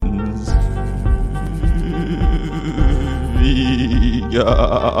Yeah.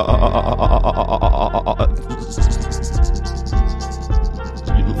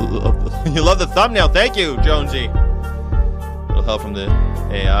 You love the thumbnail. Thank you, Jonesy. A little help from the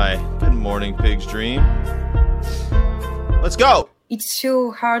AI. Good morning, Pig's Dream. Let's go. It's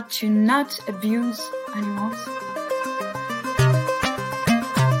so hard to not abuse animals.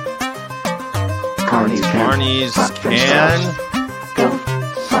 Carnies can go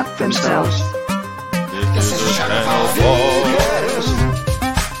fuck themselves. This is a channel for...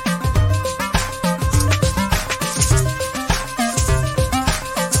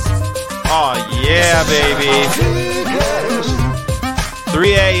 Oh yeah, baby.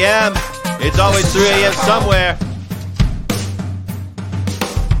 3 a.m. It's always 3 a.m. somewhere.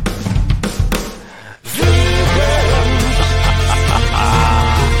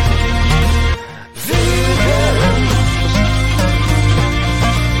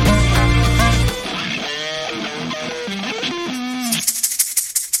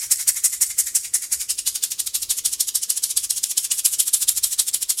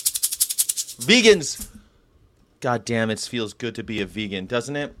 Vegans. God damn, it feels good to be a vegan,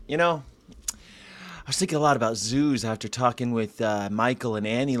 doesn't it? You know, I was thinking a lot about zoos after talking with Michael and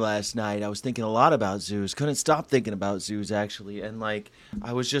Annie last night. I was thinking a lot about zoos. Couldn't stop thinking about zoos, actually. And, like,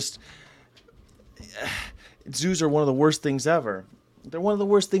 I was just... zoos are one of the worst things ever. They're one of the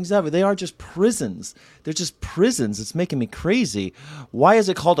worst things ever. They are just prisons. They're just prisons. It's making me crazy. Why is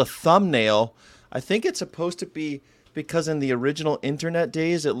it called a thumbnail? I think it's supposed to be... because in the original internet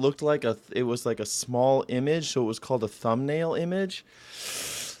days, it looked like it was like a small image, so it was called a thumbnail image.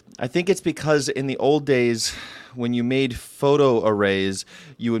 I think it's because in the old days, when you made photo arrays,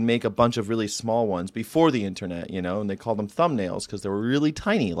 you would make a bunch of really small ones before the internet, you know, and they called them thumbnails because they were really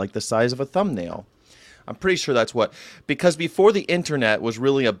tiny, like the size of a thumbnail. I'm pretty sure that's what, because before the internet was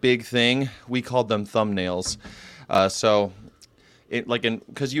really a big thing, we called them thumbnails. Because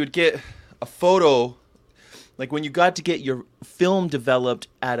you would get a photo. Like when you got to get your film developed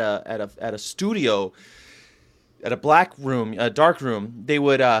at a studio, at a dark room, they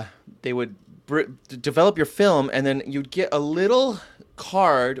would develop your film, and then you'd get a little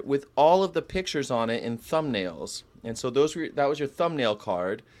card with all of the pictures on it in thumbnails, and so that was your thumbnail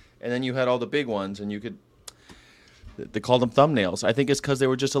card, and then you had all the big ones, and they called them thumbnails. I think it's because they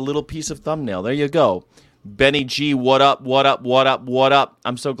were just a little piece of thumbnail. There you go. Benny G, what up, what up, what up, what up?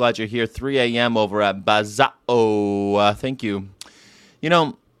 I'm so glad you're here. 3 a.m. over at Bazao. Thank you. You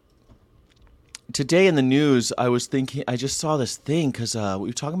know, today in the news, I was thinking, I just saw this thing because we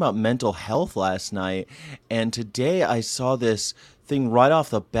were talking about mental health last night. And today I saw this thing right off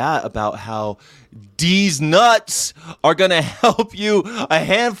the bat about how D's nuts are going to help you. A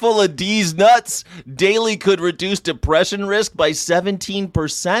handful of D's nuts daily could reduce depression risk by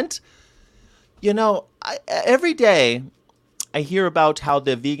 17%. You know, every day I hear about how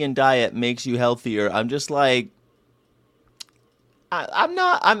the vegan diet makes you healthier. I'm just like,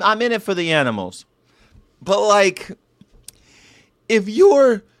 I'm in it for the animals. But like, if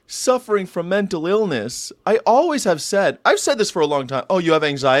you're suffering from mental illness, I've said this for a long time. Oh, you have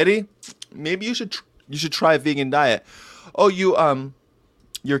anxiety? Maybe you should try a vegan diet. Oh,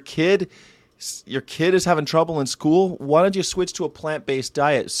 your kid is having trouble in school, why don't you switch to a plant-based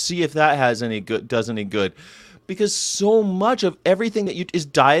diet? See if that does any good. Because so much of everything is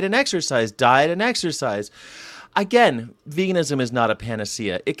diet and exercise. Again, veganism is not a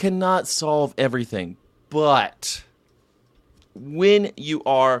panacea. It cannot solve everything. But when you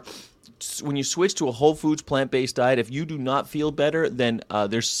switch to a whole foods plant-based diet, if you do not feel better, then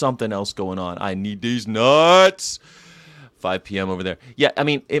there's something else going on. I need these nuts. 5 p.m. over there. Yeah, I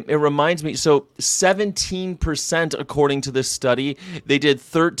mean, it reminds me, so 17% according to this study, they did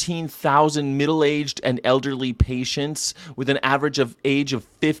 13,000 middle-aged and elderly patients with an average of age of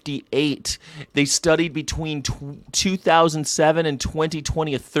 58. They studied between 2007 and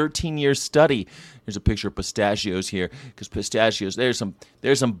 2020, a 13-year study. Here's a picture of pistachios here, because pistachios, there's some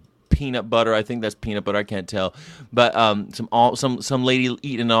peanut butter. I think that's peanut butter. I can't tell. But some lady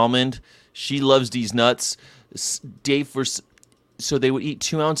eating an almond. She loves these nuts. So they would eat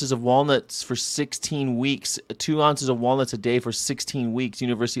 2 ounces of walnuts for 16 weeks. 2 ounces of walnuts a day for 16 weeks.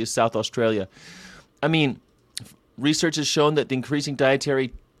 University of South Australia. I mean, research has shown that the increasing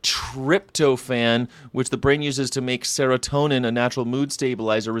dietary tryptophan, which the brain uses to make serotonin, a natural mood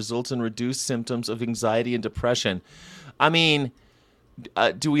stabilizer, results in reduced symptoms of anxiety and depression. I mean,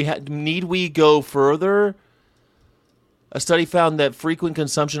 need we go further? A study found that frequent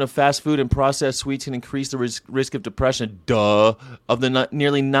consumption of fast food and processed sweets can increase the risk of depression. Of the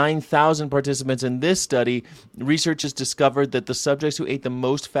nearly 9,000 participants in this study, researchers discovered that the subjects who ate the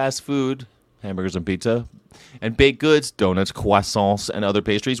most fast food, hamburgers and pizza, And baked goods, donuts, croissants, and other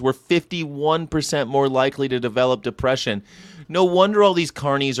pastries were 51% more likely to develop depression. No wonder all these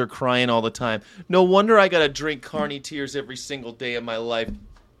carnies are crying all the time. No wonder I gotta drink carny tears every single day of my life.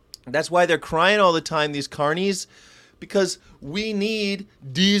 That's why they're crying all the time, these carnies, because we need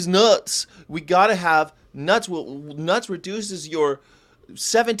these nuts. We gotta have nuts. Nuts reduces your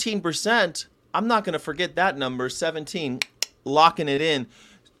 17%. I'm not gonna forget that number, 17. Locking it in.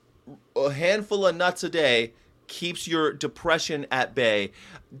 A handful of nuts a day keeps your depression at bay.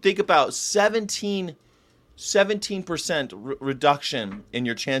 Think about 17% reduction in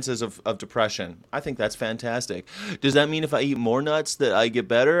your chances of depression. I think that's fantastic. Does that mean if I eat more nuts that I get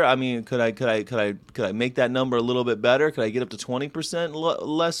better? I mean, could I make that number a little bit better? Could I get up to 20%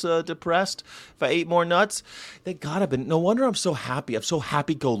 less depressed if I ate more nuts? They gotta be. No wonder I'm so happy. I'm so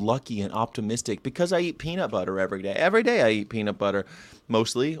happy-go-lucky and optimistic because I eat peanut butter every day. Every day I eat peanut butter.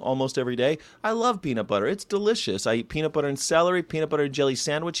 Mostly, almost every day. I love peanut butter. It's delicious. I eat peanut butter and celery, peanut butter and jelly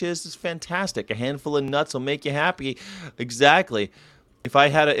sandwiches. It's fantastic. A handful of nuts will make you happy. Exactly. If I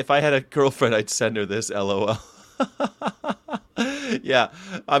had a girlfriend, I'd send her this. LOL. Yeah.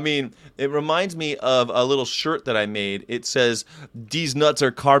 I mean, it reminds me of a little shirt that I made. It says, "These nuts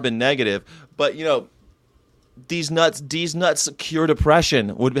are carbon negative," but you know, these nuts cure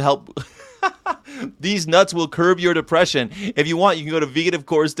depression. Would help. These nuts will curb your depression. If you want, you can go to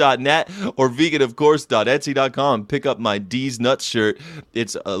veganofcourse.net or veganofcourse.etsy.com. Pick up my D's Nuts shirt.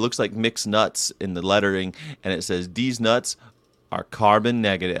 It looks like mixed nuts in the lettering, and it says D's Nuts are carbon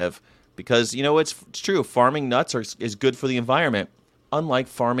negative. Because, you know, it's true. Farming nuts is good for the environment, unlike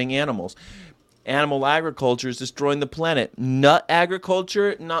farming animals. Animal agriculture is destroying the planet. Nut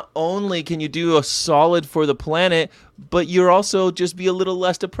agriculture, not only can you do a solid for the planet, but you're also just be a little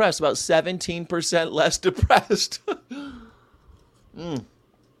less depressed, about 17% less depressed.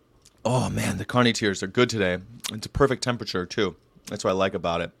 Oh, man, the carny tears are good today. It's a perfect temperature, too. That's what I like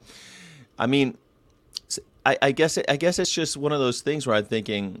about it. I mean, I guess it's just one of those things where I'm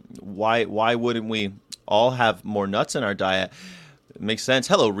thinking, why wouldn't we all have more nuts in our diet? It makes sense.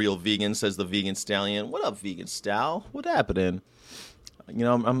 Hello, real vegan, says the vegan stallion. What up, vegan stal? What happening? You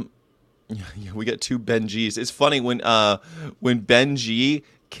know, we got two Benjis. It's funny when Benji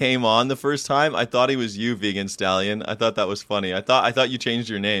came on the first time, I thought he was you, vegan stallion. I thought that was funny. I thought you changed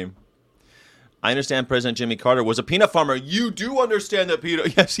your name. I understand President Jimmy Carter was a peanut farmer. You do understand that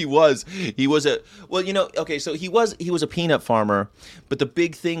peanut? Yes, he was. He was so he was a peanut farmer, but the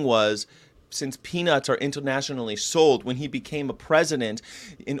big thing was, since peanuts are internationally sold, when he became a president,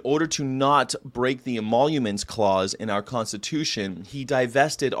 in order to not break the emoluments clause in our Constitution, he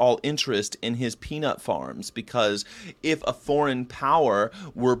divested all interest in his peanut farms, because if a foreign power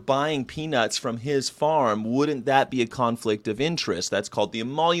were buying peanuts from his farm, wouldn't that be a conflict of interest? That's called the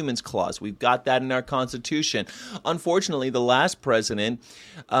emoluments clause. We've got that in our Constitution. Unfortunately, the last president,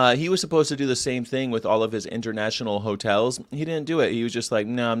 he was supposed to do the same thing with all of his international hotels. He didn't do it. He was just like,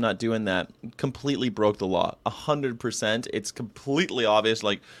 no, I'm not doing that. Completely broke the law. 100%. It's completely obvious.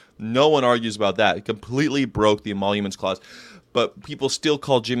 Like, no one argues about that. It completely broke the emoluments clause. But people still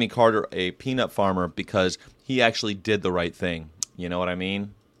call Jimmy Carter a peanut farmer because he actually did the right thing. You know what I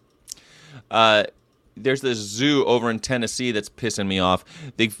mean? There's this zoo over in Tennessee that's pissing me off.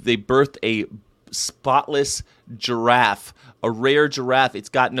 They birthed a spotless giraffe, a rare giraffe. It's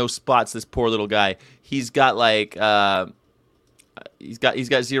got no spots, this poor little guy. He's got like... He's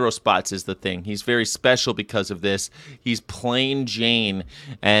got 0 spots is the thing. He's very special because of this. He's plain Jane,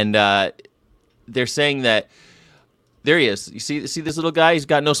 and they're saying that there he is. You see this little guy? He's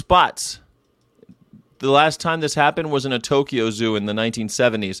got no spots. The last time this happened was in a Tokyo zoo in the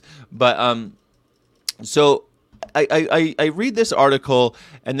 1970s. But so I read this article,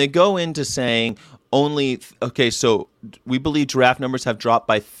 and they go into saying so we believe giraffe numbers have dropped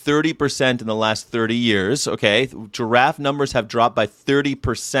by 30% in the last 30 years. Okay, giraffe numbers have dropped by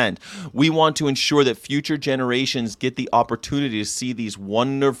 30%. We want to ensure that future generations get the opportunity to see these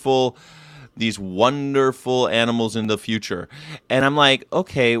wonderful animals in the future. And I'm like,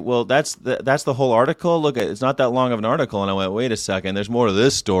 okay, well, that's the whole article. Look, it's not that long of an article. And I went, wait a second, there's more to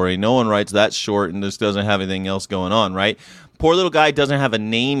this story. No one writes that short and just doesn't have anything else going on, right? Poor little guy doesn't have a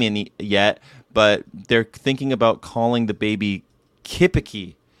name in yet, but they're thinking about calling the baby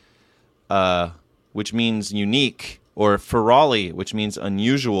Kipiki, which means unique, or Ferrali, which means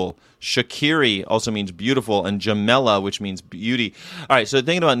unusual. Shakiri also means beautiful, and Jamela, which means beauty. All right, so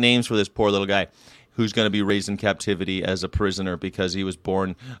thinking about names for this poor little guy who's going to be raised in captivity as a prisoner because he was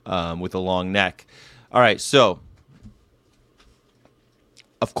born with a long neck. All right, so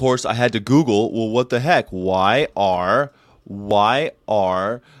of course I had to Google, well, what the heck? Why are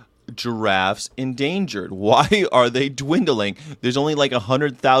giraffes endangered? Why are they dwindling? There's only like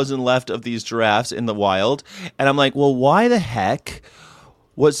 100,000 left of these giraffes in the wild. And I'm like, well, why the heck?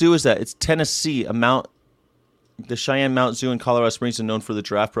 What zoo is that? It's Tennessee, the Cheyenne Mount Zoo in Colorado Springs is known for the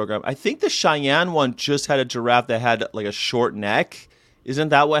giraffe program. I think the Cheyenne one just had a giraffe that had like a short neck. Isn't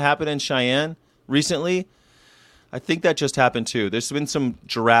that what happened in Cheyenne recently? I think that just happened too. There's been some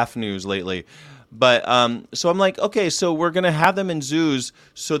giraffe news lately. But so I'm like, okay, so we're gonna have them in zoos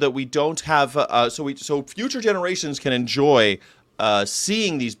so that we don't have so future generations can enjoy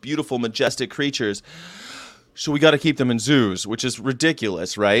seeing these beautiful, majestic creatures. So we got to keep them in zoos, which is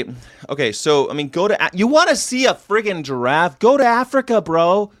ridiculous, right? Okay, so I mean, you want to see a friggin' giraffe? Go to Africa,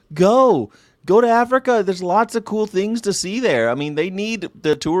 bro. Go to Africa. There's lots of cool things to see there. I mean, they need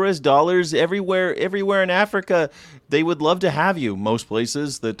the tourist dollars everywhere in Africa. They would love to have you. Most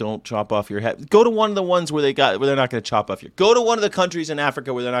places that don't chop off your head. Go to one of the ones where they're not going to chop off your. Go to one of the countries in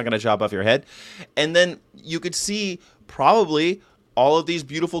Africa where they're not going to chop off your head, and then you could see probably all of these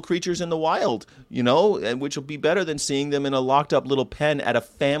beautiful creatures in the wild, and which will be better than seeing them in a locked up little pen at a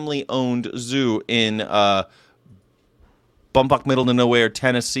family-owned zoo in bumfuck middle of nowhere,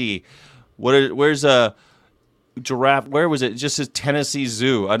 Tennessee. Where's a giraffe? Where was it? It just says Tennessee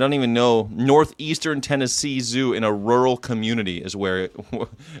Zoo. I don't even know. Northeastern Tennessee Zoo in a rural community is where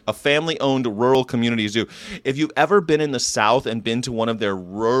a family-owned rural community zoo. If you've ever been in the South and been to one of their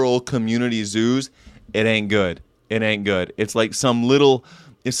rural community zoos, it ain't good. It ain't good. It's like some little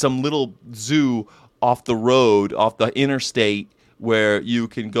zoo off the road, off the interstate, where you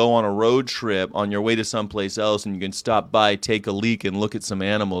can go on a road trip on your way to someplace else, and you can stop by, take a leak, and look at some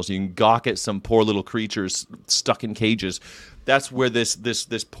animals. You can gawk at some poor little creatures stuck in cages. That's where this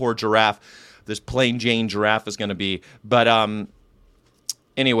poor giraffe, this plain Jane giraffe, is going to be. But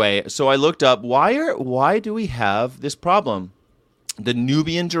anyway, so I looked up why do we have this problem? The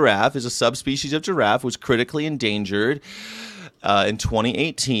Nubian giraffe is a subspecies of giraffe, was critically endangered in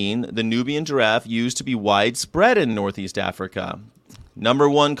 2018. The Nubian giraffe used to be widespread in Northeast Africa. Number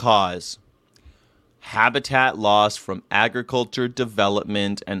one cause, habitat loss from agriculture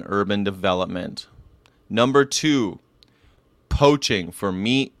development and urban development. Number two, poaching for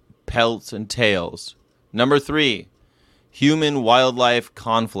meat, pelts, and tails. Number three, human-wildlife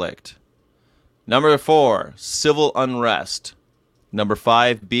conflict. Number four, civil unrest. Number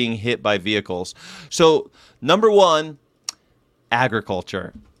five, being hit by vehicles. So, number one,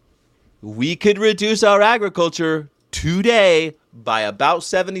 agriculture. We could reduce our agriculture today by about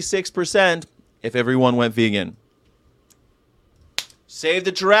 76% if everyone went vegan. Save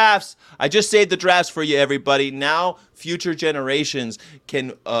the giraffes. I just saved the giraffes for you, everybody. Now, future generations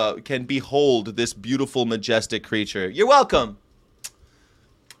can behold this beautiful, majestic creature. You're welcome.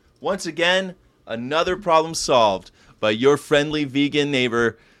 Once again, another problem solved by your friendly vegan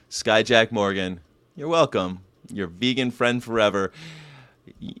neighbor, Skyjack Morgan. You're welcome. Your vegan friend forever.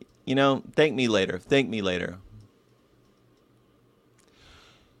 Thank me later. Thank me later.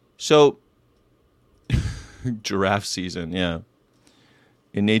 So, giraffe season, yeah.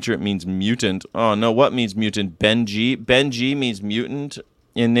 In nature, it means mutant. Oh, no, what means mutant? Benji? Benji means mutant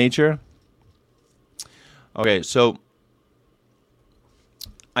in nature? Okay, so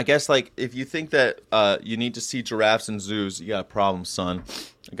I guess, if you think that you need to see giraffes in zoos, you got a problem, son.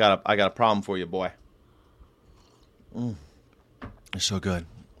 I got a problem for you, boy. It's so good.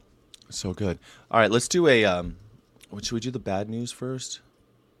 It's so good. All right, let's do should we do the bad news first?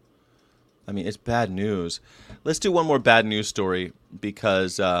 I mean, it's bad news. Let's do one more bad news story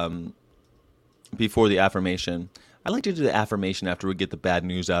because before the affirmation. I like to do the affirmation after we get the bad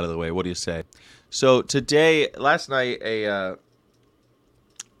news out of the way. What do you say? So last night,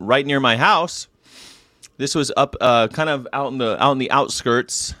 right near my house, this was up kind of out in the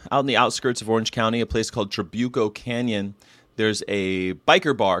outskirts of Orange County, a place called Trabuco Canyon. There's a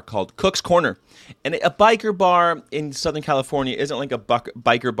biker bar called Cook's Corner. And a biker bar in Southern California isn't like a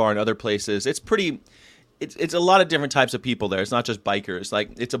biker bar in other places. It's a lot of different types of people there. It's not just bikers.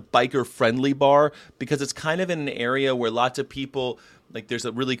 It's a biker-friendly bar because it's kind of in an area where lots of people, there's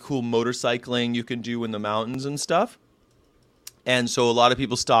a really cool motorcycling you can do in the mountains and stuff. And so a lot of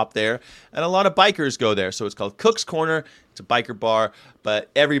people stop there, and a lot of bikers go there. So it's called Cook's Corner. It's a biker bar, but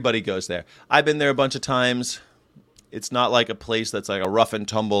everybody goes there. I've been there a bunch of times. It's not like a place that's like a rough and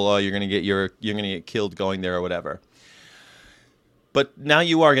tumble. Oh, you're gonna get killed going there or whatever. But now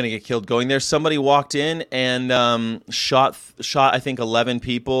you are gonna get killed going there. Somebody walked in and shot. I think 11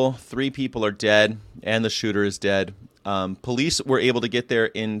 people. 3 people are dead, and the shooter is dead. Police were able to get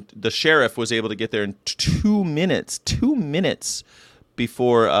there the sheriff was able to get there in 2 minutes. 2 minutes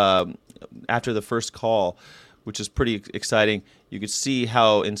before after the first call. which is pretty exciting. You could see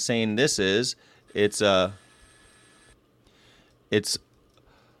how insane this is. It's a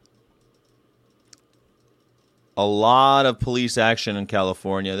lot of police action in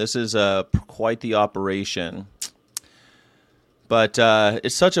California. This is quite the operation. But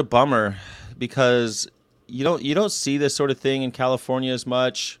it's such a bummer because you don't see this sort of thing in California as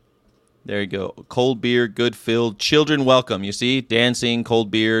much. There you go. Cold beer, good filled, children welcome. You see, dancing, cold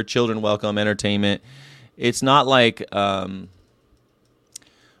beer, children welcome, entertainment. It's not like one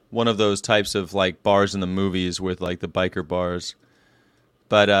of those types of like bars in the movies with like the biker bars.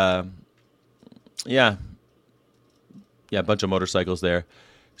 But yeah, a bunch of motorcycles there.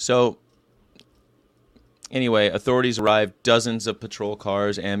 So anyway, authorities arrived, dozens of patrol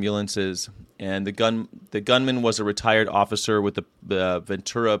cars, ambulances, and the gunman was a retired officer with the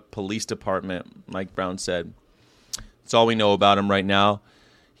Ventura Police Department, Mike Brown said. That's all we know about him right now.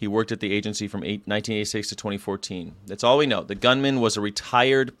 He worked at the agency from 1986 to 2014. That's all we know. The gunman was a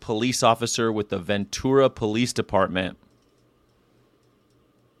retired police officer with the Ventura Police Department.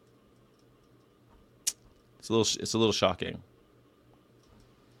 It's a little shocking.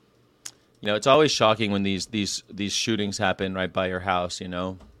 You know, it's always shocking when these shootings happen right by your house, you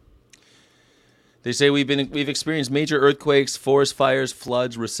know. They say we've experienced major earthquakes, forest fires,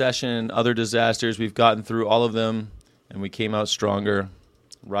 floods, recession, other disasters. We've gotten through all of them, and we came out stronger.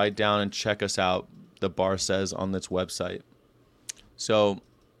 Ride down and check us out, the bar says on its website. So,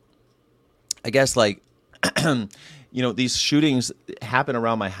 I guess, like, these shootings happen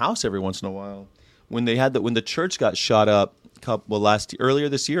around my house every once in a while. When the church got shot up, earlier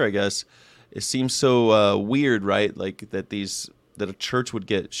this year, I guess, it seems so weird, right? Like that a church would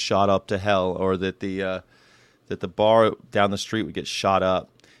get shot up to hell, or that the bar down the street would get shot up,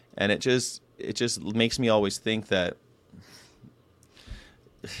 and it just makes me always think that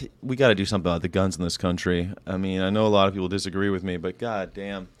we got to do something about the guns in this country. I mean, I know a lot of people disagree with me, but god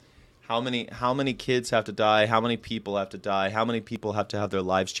damn. How many kids have to die? How many people have to die? How many people have to have their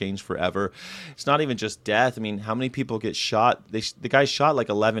lives changed forever? It's not even just death. I mean, how many people get shot? The guy shot like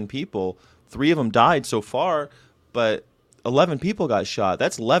 11 people. 3 of them died so far, but 11 people got shot.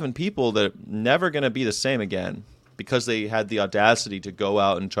 That's 11 people that are never going to be the same again because they had the audacity to go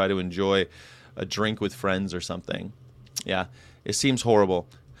out and try to enjoy a drink with friends or something. Yeah, it seems horrible.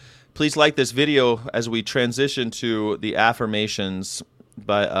 Please like this video as we transition to the affirmations.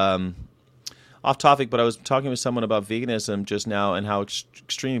 But off topic, but I was talking with someone about veganism just now and how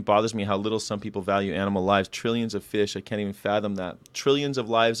extremely bothers me how little some people value animal lives. Trillions of fish. I can't even fathom that. Trillions of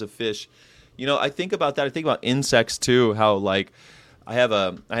lives of fish. You know, I think about that. I think about insects too. How like I have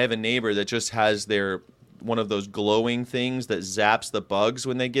a neighbor that just has one of those glowing things that zaps the bugs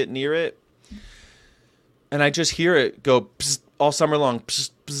when they get near it. And I just hear it go psst, all summer long,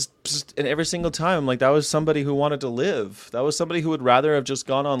 psst, psst, psst, and every single time, I'm like, that was somebody who wanted to live. That was somebody who would rather have just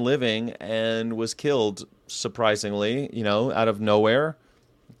gone on living and was killed, surprisingly, you know, out of nowhere.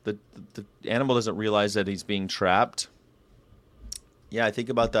 The animal doesn't realize that he's being trapped. Yeah, I think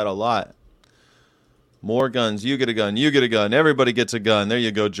about that a lot. More guns. You get a gun. You get a gun. Everybody gets a gun. There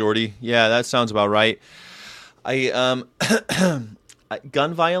you go, Jordy. Yeah, that sounds about right.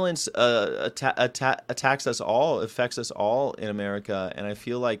 Gun violence attacks us all, affects us all in America, and I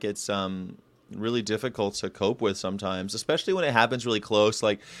feel like it's really difficult to cope with sometimes, especially when it happens really close.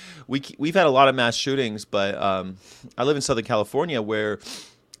 Like we've had a lot of mass shootings, but I live in Southern California, where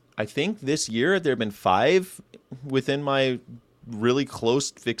I think this year there have been 5 within my really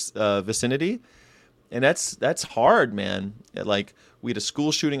close vicinity, and that's hard, man. Like, we had a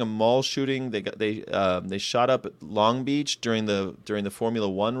school shooting, a mall shooting. They shot up at Long Beach during the Formula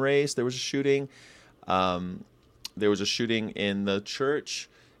One race. There was a shooting. There was a shooting in the church,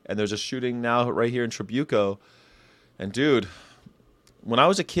 and there's a shooting now right here in Tribuco. And dude, when I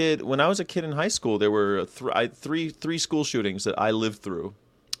was a kid in high school, there were three school shootings that I lived through,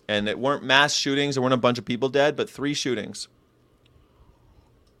 and it weren't mass shootings. There weren't a bunch of people dead, but 3 shootings.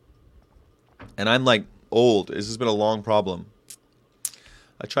 And I'm like old. This has been a long problem.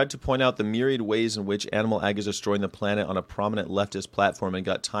 I tried to point out the myriad ways in which animal ag is destroying the planet on a prominent leftist platform and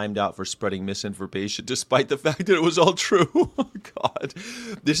got timed out for spreading misinformation, despite the fact that it was all true. Oh, God.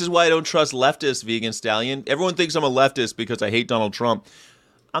 This is why I don't trust leftists, Vegan Stallion. Everyone thinks I'm a leftist because I hate Donald Trump.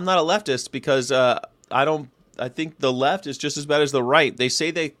 I'm not a leftist because I think the left is just as bad as the right. They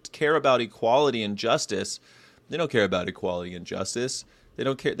say they care about equality and justice. They don't care about equality and justice. They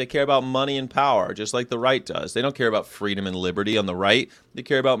don't care. They care about money and power, just like the right does. They don't care about freedom and liberty on the right. They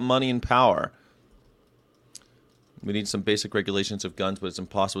care about money and power. We need some basic regulations of guns, but it's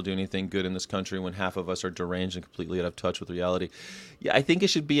impossible to do anything good in this country when half of us are deranged and completely out of touch with reality. Yeah, I think it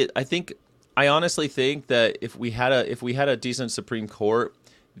should be. I think I honestly think that if we had a decent Supreme Court,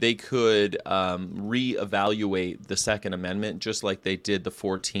 they could reevaluate the Second Amendment just like they did the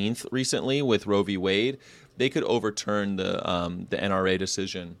 14th recently with Roe v. Wade. They could overturn the NRA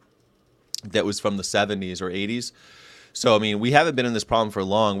decision that was from the 70s or 80s. So, I mean, we haven't been in this problem for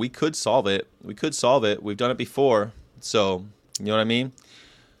long. We could solve it. We've done it before. So, you know what I mean?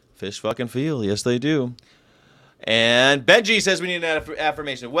 Fish fucking feel. Yes, they do. And Benji says we need an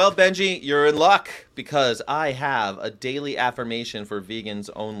affirmation. Well, Benji, you're in luck because I have a daily affirmation for vegans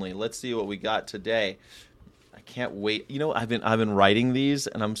only. Let's see what we got today. I can't wait. You know, I've been writing these,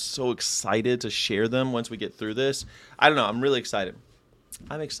 and I'm so excited to share them once we get through this. I don't know. I'm really excited.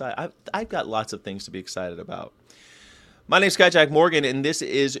 I'm excited. I've got lots of things to be excited about. My name's Skyjack Morgan, and this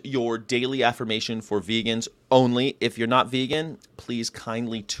is your daily affirmation for vegans only. If you're not vegan, please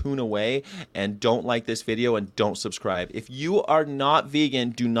kindly tune away and don't like this video and don't subscribe. If you are not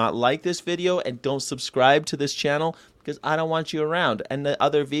vegan, do not like this video and don't subscribe to this channel because I don't want you around. And the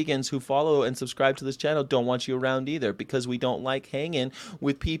other vegans who follow and subscribe to this channel don't want you around either because we don't like hanging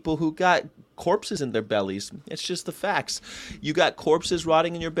with people who got corpses in their bellies. It's just the facts. You got corpses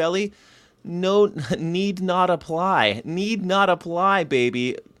rotting in your belly? No, need not apply. Need not apply,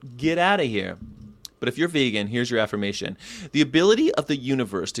 baby. Get out of here. But if you're vegan, here's your affirmation. The ability of the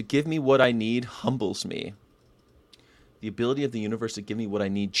universe to give me what I need humbles me. The ability of the universe to give me what I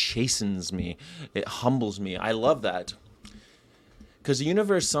need chastens me. It humbles me. I love that. Because the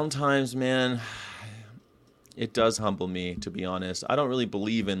universe sometimes, man, it does humble me, to be honest. I don't really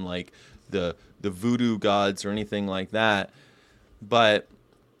believe in, like, the voodoo gods or anything like that. But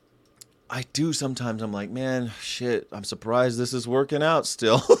I do sometimes. I'm like, man, shit, I'm surprised this is working out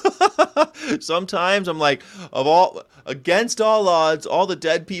still. Sometimes I'm like, against all odds, all the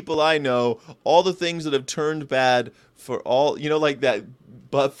dead people I know, all the things that have turned bad for all, you know, like that,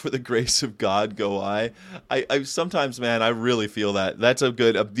 but for the grace of God go I sometimes, man, I really feel that. That's a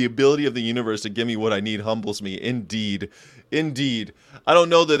good, the ability of the universe to give me what I need humbles me. Indeed. I don't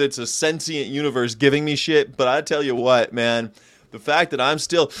know that it's a sentient universe giving me shit, but I tell you what, man, the fact that I'm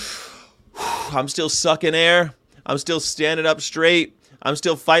still sucking air. I'm still standing up straight. I'm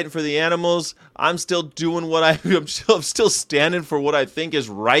still fighting for the animals. I'm still doing I'm still standing for what I think is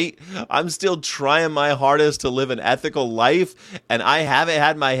right. I'm still trying my hardest to live an ethical life. And I haven't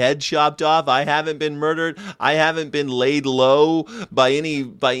had my head chopped off. I haven't been murdered. I haven't been laid low by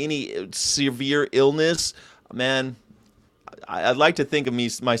any severe illness. Man, I'd like to think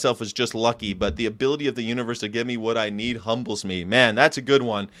of myself as just lucky, but the ability of the universe to give me what I need humbles me. Man, that's a good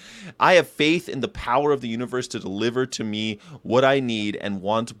one. I have faith in the power of the universe to deliver to me what I need and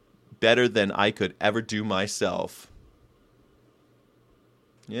want better than I could ever do myself.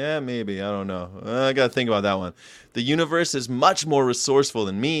 Yeah, maybe. I don't know. I got to think about that one. The universe is much more resourceful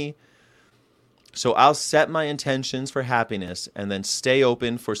than me, so I'll set my intentions for happiness and then stay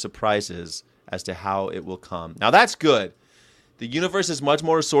open for surprises as to how it will come. Now, that's good. The universe is much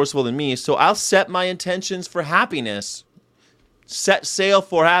more resourceful than me, so I'll set my intentions for happiness. Set sail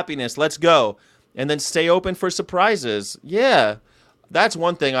for happiness. Let's go. And then stay open for surprises. Yeah, that's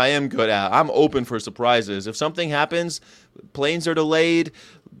one thing I am good at. I'm open for surprises. If something happens, planes are delayed,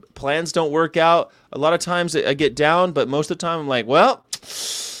 plans don't work out, a lot of times I get down, but most of the time I'm like, well,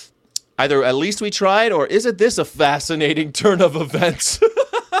 either at least we tried, or isn't this a fascinating turn of events?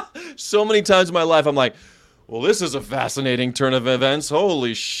 So many times in my life I'm like, well, this is a fascinating turn of events.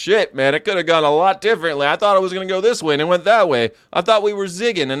 Holy shit, man. It could have gone a lot differently. I thought it was going to go this way and it went that way. I thought we were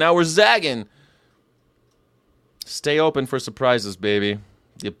zigging and now we're zagging. Stay open for surprises, baby.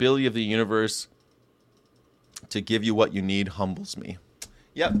 The ability of the universe to give you what you need humbles me.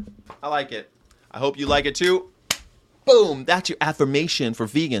 Yep, I like it. I hope you like it too. Boom, that's your affirmation for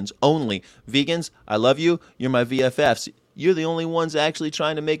vegans only. Vegans, I love you. You're my VFFs. You're the only ones actually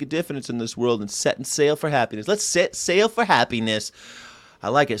trying to make a difference in this world and setting sail for happiness. Let's set sail for happiness. I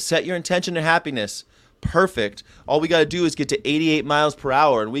like it. Set your intention to happiness. Perfect. All we got to do is get to 88 miles per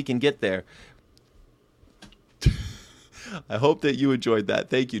hour and we can get there. I hope that you enjoyed that.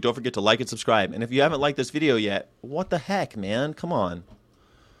 Thank you. Don't forget to like and subscribe. And if you haven't liked this video yet, what the heck, man? Come on.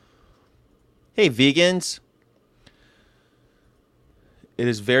 Hey, vegans. It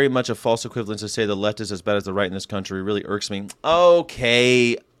is very much a false equivalence to say the left is as bad as the right in this country. It really irks me.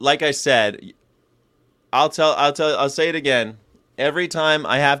 Okay, like I said, I'll say it again. Every time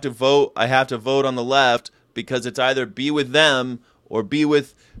I have to vote on the left because it's either be with them or be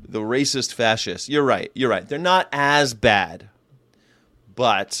with the racist fascists. You're right. They're not as bad,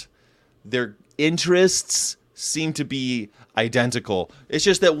 but their interests seem to be identical. It's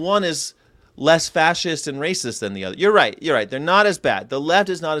just that one is less fascist and racist than the other. You're right. They're not as bad. The left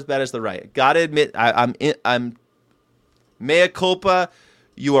is not as bad as the right. Gotta admit, I'm mea culpa.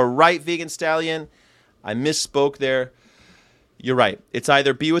 You are right, Vegan Stallion. I misspoke there. You're right. It's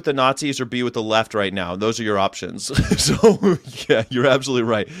either be with the Nazis or be with the left right now. Those are your options. So, yeah, you're absolutely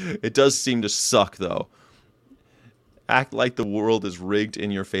right. It does seem to suck, though. Act like the world is rigged in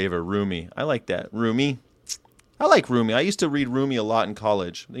your favor. Rumi. I like that. Rumi. I like Rumi. I used to read Rumi a lot in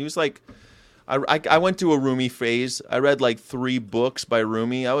college. He was like, I went through a Rumi phase. I read like 3 books by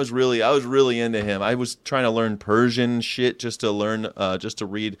Rumi. I was really into him. I was trying to learn Persian shit just to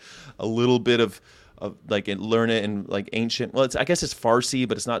read a little bit of like and learn it in like ancient. Well, I guess it's Farsi,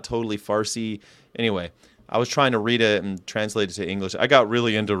 but it's not totally Farsi. Anyway, I was trying to read it and translate it to English. I got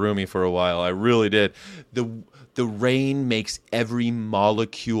really into Rumi for a while. I really did. The rain makes every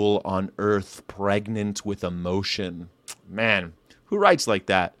molecule on earth pregnant with emotion. Man, who writes like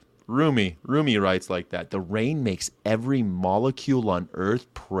that? Rumi writes like that. The rain makes every molecule on earth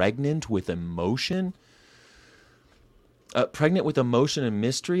pregnant with emotion. Pregnant with emotion and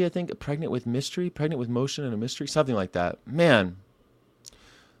mystery, I think. Pregnant with motion and a mystery, something like that. Man,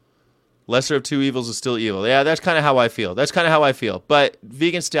 lesser of two evils is still evil. Yeah, that's kind of how I feel. But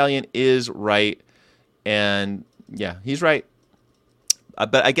Vegan Stallion is right, and yeah, he's right.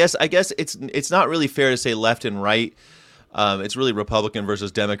 But I guess it's not really fair to say left and right. It's really Republican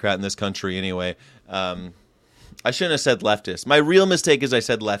versus Democrat in this country anyway. I shouldn't have said leftist. My real mistake is I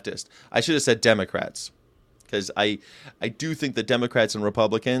said leftist. I should have said Democrats. Because I do think the Democrats and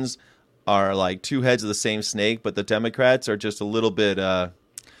Republicans are like two heads of the same snake, but the Democrats are just a little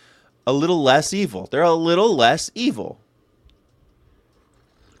less evil. They're a little less evil.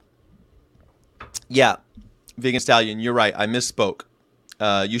 Yeah, Vegan Stallion, you're right. I misspoke.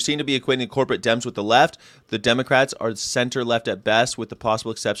 You seem to be equating corporate Dems with the left. The Democrats are center left at best, with the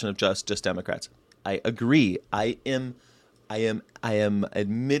possible exception of just Democrats. I agree. I am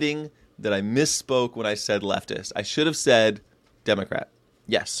admitting that I misspoke when I said leftist. I should have said Democrat.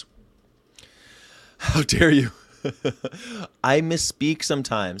 Yes. How dare you? I misspeak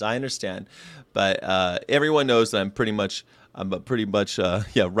sometimes. I understand, but everyone knows that I'm pretty much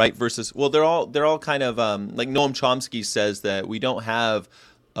right versus. Well, they're all kind of like Noam Chomsky says that we don't have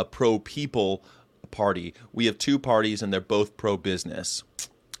a pro people party. We have two parties, and they're both pro business.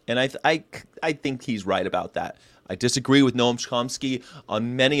 And I think he's right about that. I disagree with Noam Chomsky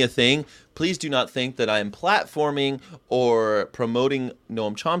on many a thing. Please do not think that I am platforming or promoting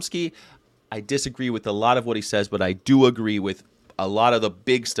Noam Chomsky. I disagree with a lot of what he says, but I do agree with a lot of the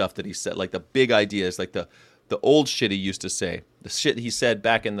big stuff that he said, like the big ideas, like the old shit he used to say, the shit he said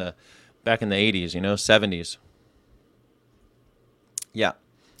back in the 80s, 70s. Yeah.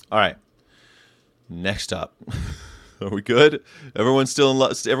 All right. Next up. Are we good? Everyone's still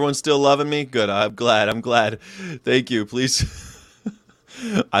loving me? Good. I'm glad. Thank you. Please.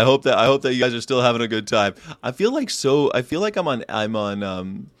 I hope that you guys are still having a good time. I feel like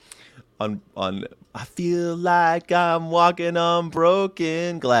I'm walking on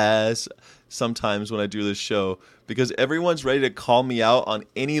broken glass sometimes when I do this show, because everyone's ready to call me out on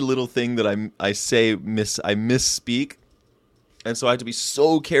any little thing that I misspeak. And so I have to be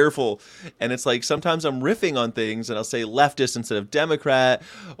so careful. And it's like sometimes I'm riffing on things and I'll say leftist instead of Democrat,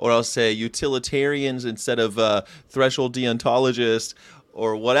 or I'll say utilitarians instead of threshold deontologist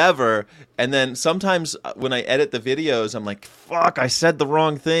or whatever. And then sometimes when I edit the videos, I'm like, fuck, I said the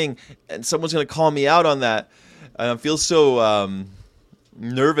wrong thing. And someone's going to call me out on that. And I feel so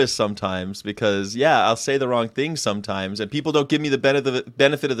nervous sometimes because, yeah, I'll say the wrong thing sometimes. And people don't give me the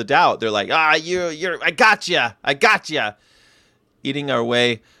benefit of the doubt. They're like, I gotcha. Eating our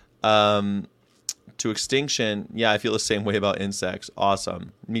way to extinction. Yeah, I feel the same way about insects.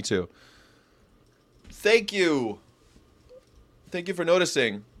 Awesome. Me too. Thank you. Thank you for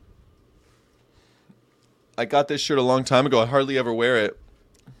noticing. I got this shirt a long time ago. I hardly ever wear it.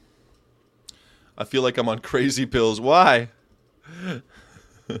 I feel like I'm on crazy pills. Why?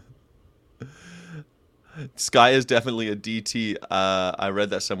 Sky is definitely a DT. I read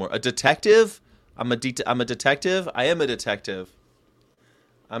that somewhere. A detective? I'm a detective. I am a detective.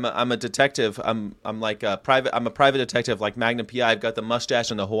 I'm a detective. I'm like a private. I'm a private detective, like Magnum PI. I've got the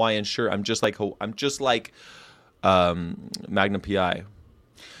mustache and the Hawaiian shirt. I'm just like Magnum PI.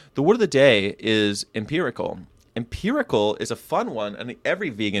 The word of the day is empirical, empirical is a fun one, and every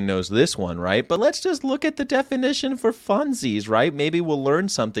vegan knows this one, right? But let's just look at the definition for funsies, right? Maybe we'll learn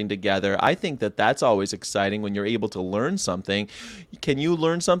something together. I think that that's always exciting when you're able to learn something. Can you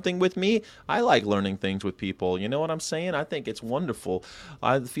learn something with me? I like learning things with people. You know what I'm saying? I think it's wonderful.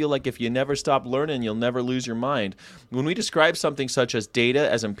 I feel like if you never stop learning, you'll never lose your mind. When we describe something such as data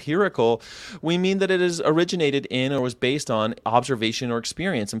as empirical, we mean that it is originated in or was based on observation or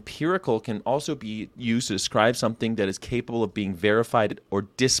experience. Empirical can also be used to describe something that is capable of being verified or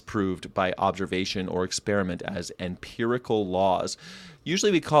disproved by observation or experiment as empirical laws.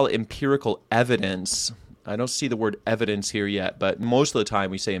 Usually we call it empirical evidence. I don't see the word evidence here yet, but most of the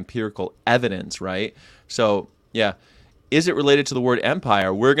time we say empirical evidence, right? So, yeah. Is it related to the word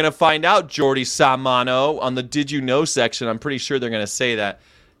empire? We're going to find out, Jordi Samano, on the Did You Know section. I'm pretty sure they're going to say that.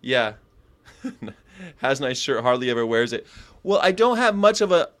 Yeah. Has a nice shirt, hardly ever wears it. Well, I don't have much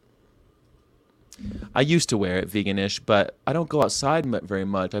of a... I used to wear it, veganish, but I don't go outside very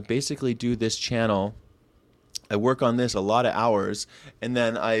much. I basically do this channel. I work on this a lot of hours, and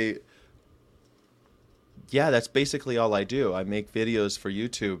then that's basically all I do. I make videos for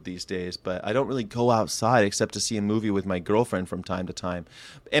YouTube these days, but I don't really go outside except to see a movie with my girlfriend from time to time.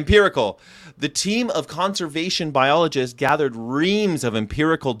 Empirical. The team of conservation biologists gathered reams of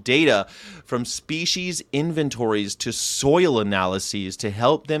empirical data from species inventories to soil analyses to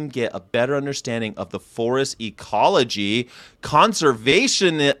help them get a better understanding of the forest ecology.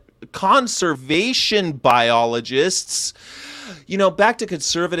 Conservation biologists. You know, back to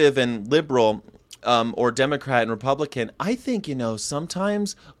conservative and liberal, or Democrat and Republican, I think,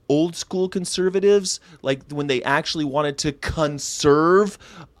 sometimes old school conservatives, like when they actually wanted to conserve,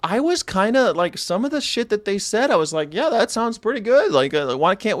 I was kind of like some of the shit that they said, I was like, yeah, that sounds pretty good. Like,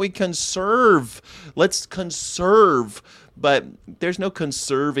 why can't we conserve? Let's conserve. But there's no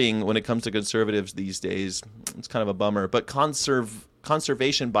conserving when it comes to conservatives these days. It's kind of a bummer. But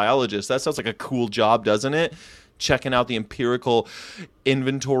conservation biologists, that sounds like a cool job, doesn't it? Checking out the empirical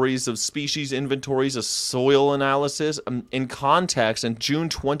inventories of species, inventories of soil analysis. In context, in June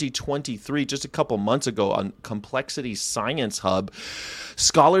 2023, just a couple months ago on Complexity Science Hub,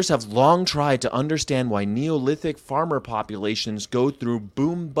 scholars have long tried to understand why Neolithic farmer populations go through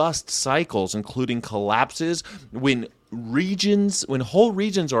boom-bust cycles, including collapses when whole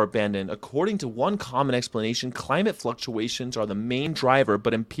regions are abandoned. According to one common explanation, climate fluctuations are the main driver,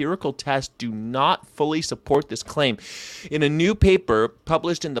 but empirical tests do not fully support this claim. In a new paper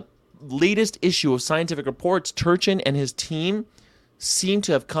published in the latest issue of Scientific Reports, Turchin and his team seem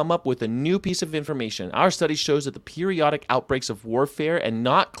to have come up with a new piece of information. Our study shows that the periodic outbreaks of warfare and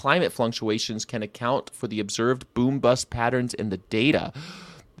not climate fluctuations can account for the observed boom-bust patterns in the data.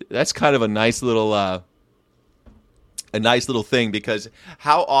 That's kind of a nice little thing, because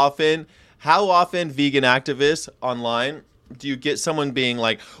how often vegan activists online do you get someone being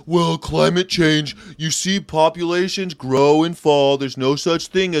like, well, climate change, you see populations grow and fall, there's no such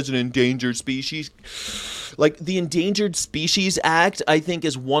thing as an endangered species. Like, the Endangered Species Act, I think,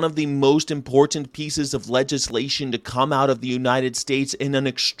 is one of the most important pieces of legislation to come out of the United States in an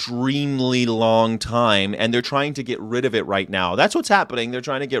extremely long time, and they're trying to get rid of it right now. That's what's happening. They're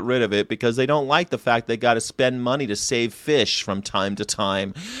trying to get rid of it because they don't like the fact they got to spend money to save fish from time to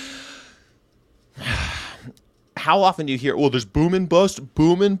time. How often do you hear, well, there's boom and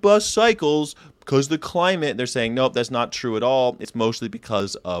bust cycles because of the climate? They're saying, nope, that's not true at all. It's mostly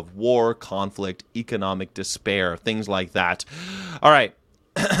because of war, conflict, economic despair, things like that. All right,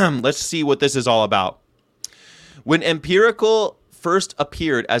 let's see what this is all about. When empirical first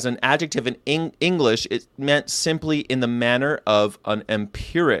appeared as an adjective in English, it meant simply in the manner of an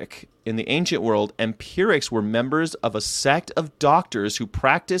empiric. In the ancient world, empirics were members of a sect of doctors who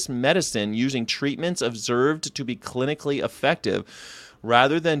practiced medicine using treatments observed to be clinically effective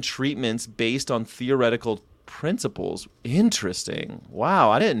rather than treatments based on theoretical principles. Interesting.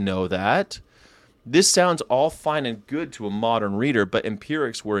 Wow, I didn't know that. This sounds all fine and good to a modern reader, but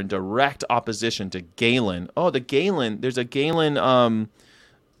empirics were in direct opposition to Galen. Oh, there's a Galen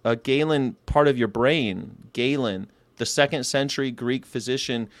part of your brain. Galen, the 2nd century Greek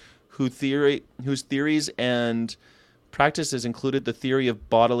physician whose theories and practices included the theory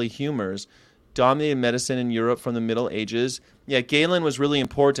of bodily humors, dominated medicine in Europe from the Middle Ages. Yeah, Galen was really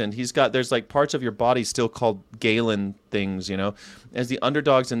important. There's like parts of your body still called Galen things, you know. As the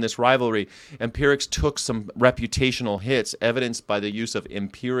underdogs in this rivalry, empirics took some reputational hits, evidenced by the use of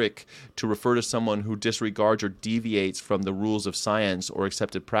empiric to refer to someone who disregards or deviates from the rules of science or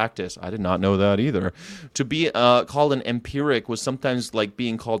accepted practice. I did not know that either. To be called an empiric was sometimes like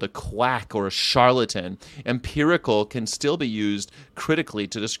being called a quack or a charlatan. Empirical can still be used critically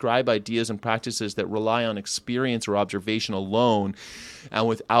to describe ideas and practices that rely on experience or observation alone and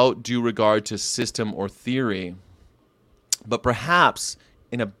without due regard to system or theory. But perhaps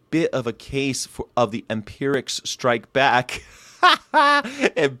in a bit of a case of the empirics strike back,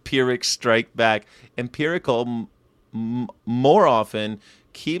 empirics strike back, empirical more often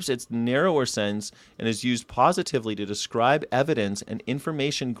keeps its narrower sense and is used positively to describe evidence and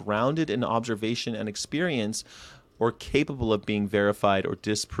information grounded in observation and experience or capable of being verified or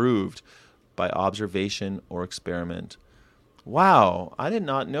disproved by observation or experiment. Wow, I did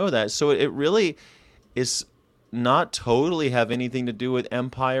not know that. So it really is not totally have anything to do with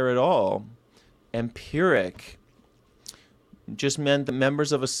empire at all. Empiric just meant the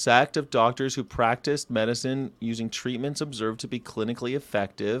members of a sect of doctors who practiced medicine using treatments observed to be clinically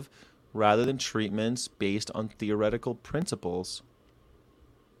effective rather than treatments based on theoretical principles.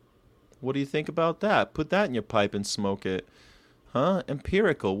 What do you think about that? Put that in your pipe and smoke it. Huh?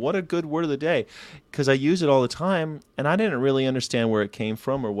 Empirical. What a good word of the day. Because I use it all the time, and I didn't really understand where it came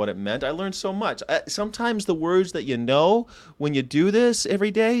from or what it meant. I learned so much. Sometimes the words that you know, when you do this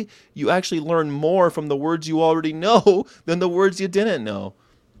every day, you actually learn more from the words you already know than the words you didn't know.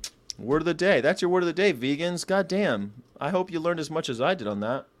 Word of the day. That's your word of the day, vegans. God damn. I hope you learned as much as I did on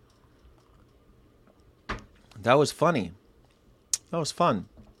that. That was funny. That was fun.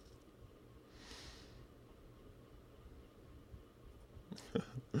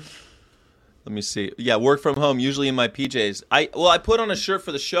 Let me see. Yeah, work from home, usually in my PJs. I put on a shirt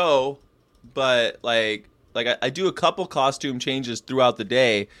for the show, but like I do a couple costume changes throughout the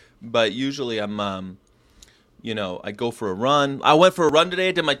day, but usually I'm I go for a run. I went for a run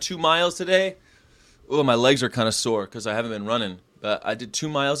today, did my 2 miles today. Oh, my legs are kind of sore because I haven't been running. But I did 2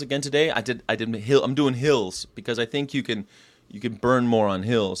 miles again today. I'm doing hills because I think you can burn more on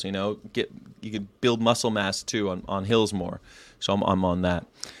hills, you know. You can build muscle mass too on hills more. So I'm on that.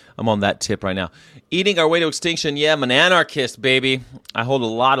 I'm on that tip right now. Eating our way to extinction. Yeah, I'm an anarchist, baby. I hold a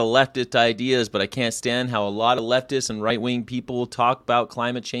lot of leftist ideas, but I can't stand how a lot of leftists and right-wing people talk about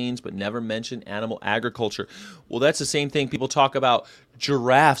climate change but never mention animal agriculture. Well, that's the same thing. People talk about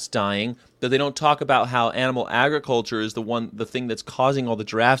giraffes dying, but they don't talk about how animal agriculture is the thing that's causing all the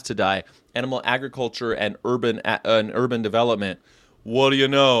giraffes to die. Animal agriculture and urban development. What do you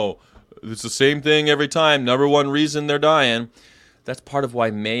know? It's the same thing every time. Number one reason they're dying. That's part of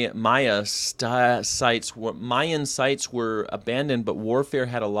why Mayan sites were abandoned, but warfare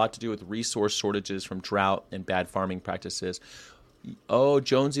had a lot to do with resource shortages from drought and bad farming practices. Oh,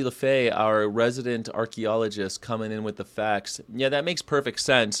 Jonesy LaFay, our resident archaeologist, coming in with the facts. Yeah, that makes perfect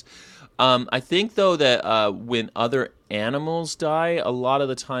sense. I think, though, that when other animals die, a lot of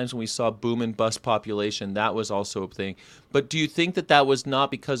the times when we saw boom and bust population, that was also a thing. But do you think that was not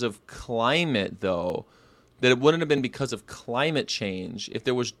because of climate, though? That it wouldn't have been because of climate change? If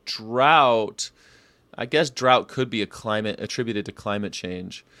there was drought, I guess drought could be attributed to climate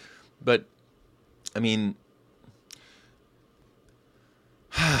change. But, I mean,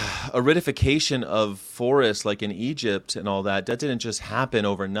 aridification of forests like in Egypt and all that didn't just happen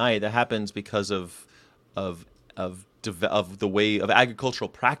overnight. That happens because of the way of agricultural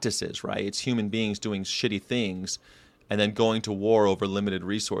practices, right? It's human beings doing shitty things and then going to war over limited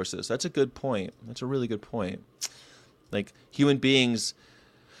resources. That's a good point. That's a really good point. Like human beings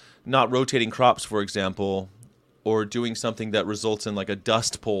not rotating crops, for example, or doing something that results in like a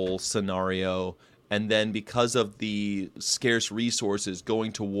dust bowl scenario, and then because of the scarce resources,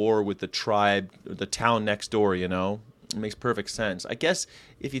 going to war with the tribe, the town next door, you know? It makes perfect sense. I guess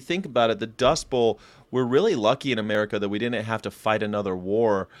if you think about it, the Dust Bowl, we're really lucky in America that we didn't have to fight another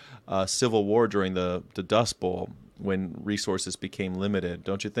war, civil war during the Dust Bowl when resources became limited.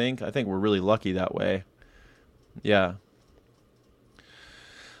 Don't you think? I think we're really lucky that way. Yeah.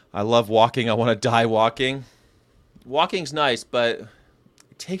 I love walking. I want to die walking. Walking's nice, but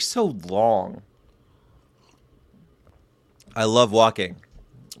it takes so long. I love walking,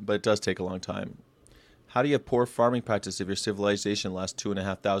 but it does take a long time. How do you have poor farming practice if your civilization lasts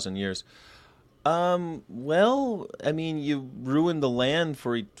 2,500 years? Well, I mean, you ruined the land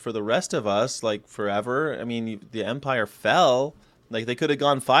for the rest of us, like forever. I mean, the empire fell. Like they could have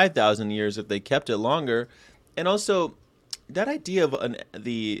gone 5,000 years if they kept it longer. And also, that idea of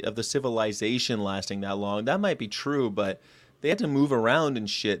the civilization lasting that long, that might be true, but they had to move around and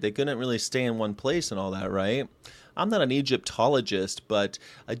shit. They couldn't really stay in one place and all that, right? I'm not an Egyptologist, but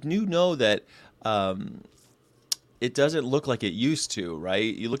I do know that it doesn't look like it used to,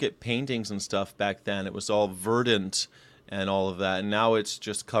 right? You look at paintings and stuff back then, it was all verdant and all of that, and now it's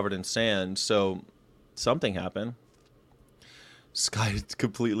just covered in sand. So something happened. Sky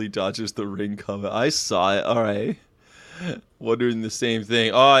completely dodges the ring comment. I saw it. All right. Wondering the same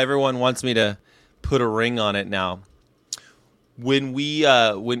thing. Oh, everyone wants me to put a ring on it now. When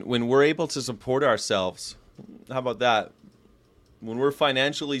we're able to support ourselves, how about that? When we're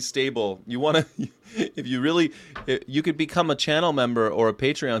financially stable, you want to, if you could become a channel member or a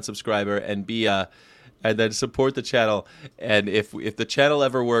Patreon subscriber and and then support the channel. And if the channel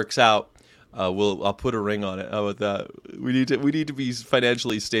ever works out, I'll put a ring on it. How about that? We need to be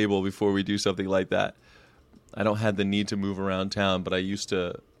financially stable before we do something like that. I don't have the need to move around town, but I used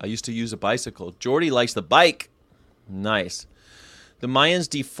to use a bicycle. Jordy likes the bike. Nice. The Mayans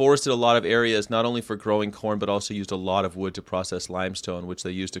deforested a lot of areas, not only for growing corn, but also used a lot of wood to process limestone, which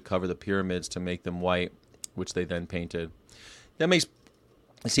they used to cover the pyramids to make them white, which they then painted.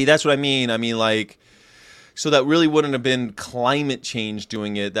 See, that's what I mean. I mean, like, so that really wouldn't have been climate change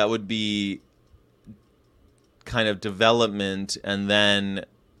doing it. That would be kind of development and then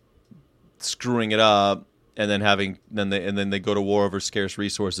screwing it up. And then they go to war over scarce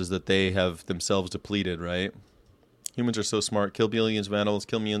resources that they have themselves depleted, right? Humans are so smart. Kill billions of animals,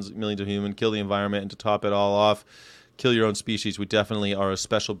 kill millions of humans, kill the environment, and to top it all off, kill your own species. We definitely are a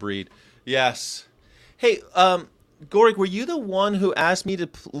special breed. Yes. Hey, Gorik, were you the one who asked me to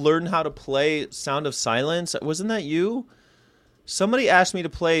learn how to play Sound of Silence? Wasn't that you? Somebody asked me to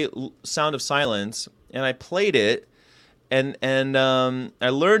play Sound of Silence, and I played it. And I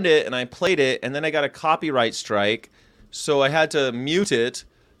learned it and I played it, and then I got a copyright strike, so I had to mute it.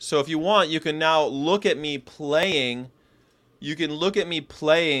 So if you want, you can now look at me playing. You can look at me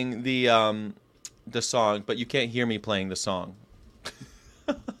playing the song, but you can't hear me playing the song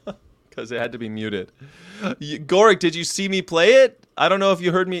because it had to be muted. Gorik, did you see me play it? I don't know if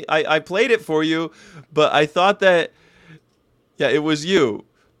you heard me. I played it for you, but I thought that it was you.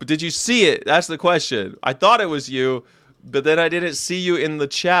 But did you see it? That's the question. I thought it was you. But then I didn't see you in the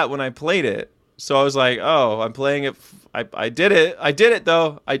chat when I played it. So I was like, oh, I'm playing it. I did it. I did it,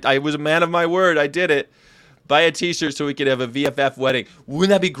 though. I was a man of my word. I did it. Buy a t-shirt so we could have a VFF wedding.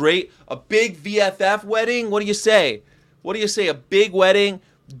 Wouldn't that be great? A big VFF wedding? What do you say? What do you say? A big wedding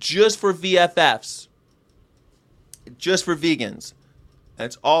just for VFFs. Just for vegans. And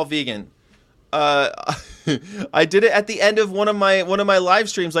it's all vegan. I did it at the end of one of my live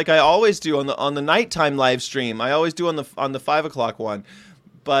streams, like I always do on the nighttime live stream. I always do on the 5:00 one,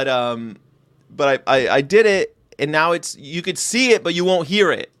 but I did it, and now you could see it, but you won't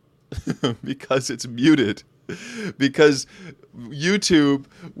hear it because it's muted. Because YouTube,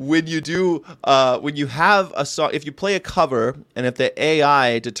 when you have a song, if you play a cover, and if the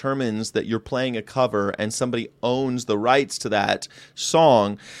AI determines that you're playing a cover and somebody owns the rights to that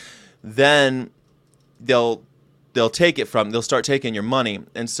song, then they'll start taking your money.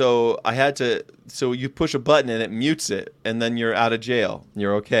 And so so you push a button and it mutes it, and then you're out of jail.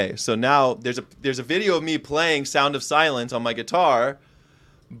 You're okay. So now there's a video of me playing Sound of Silence on my guitar,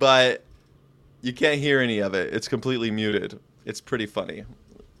 but you can't hear any of it. It's completely muted. It's pretty funny.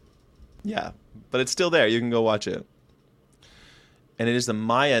 Yeah, but it's still there. You can go watch it. And it is the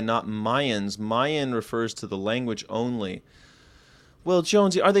Maya, not Mayans. Mayan refers to the language only. Well,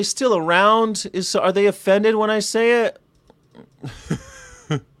 Jonesy, are they still around? Are they offended when I say it?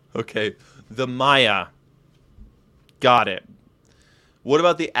 Okay, the Maya. Got it. What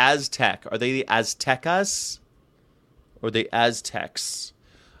about the Aztec? Are they the Aztecas? Or the Aztecs?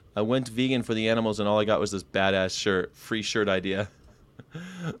 I went vegan for the animals, and all I got was this badass shirt. Free shirt idea.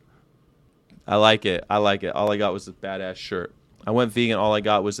 I like it. All I got was this badass shirt. I went vegan. All I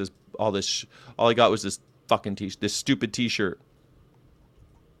got was this fucking this stupid t-shirt.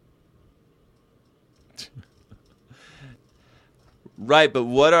 Right, but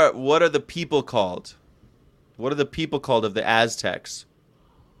what are the people called? What are the people called of the Aztecs?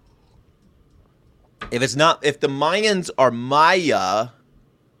 If the Mayans are Maya,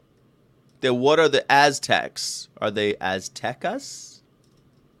 then what are the Aztecs? Are they Aztecas?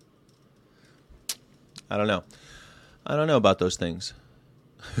 I don't know. I don't know about those things.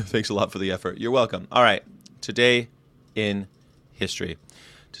 Thanks a lot for the effort. You're welcome. All right. Today in history.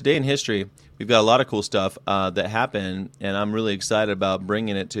 Today in history, we've got a lot of cool stuff that happened, and I'm really excited about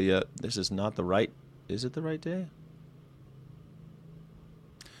bringing it to you. This is not the right... Is it the right day?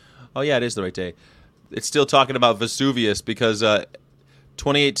 Oh, yeah, it is the right day. It's still talking about Vesuvius because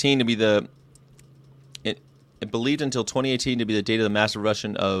 2018 to be believed until 2018 to be the date of the massive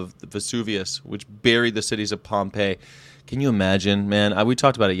eruption of the Vesuvius, which buried the cities of Pompeii. Can you imagine, man? We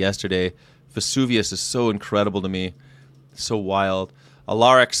talked about it yesterday. Vesuvius is so incredible to me. So wild.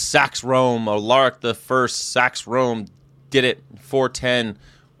 Alaric sacks Rome. Alaric the First sacks Rome. Did it. 410.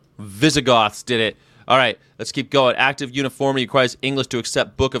 Visigoths did it. All right, let's keep going. Active uniformity requires English to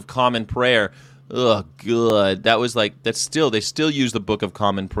accept Book of Common Prayer. Ugh, good. They still use the Book of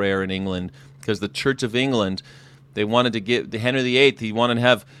Common Prayer in England because the Church of England, they wanted to give Henry VIII. He wanted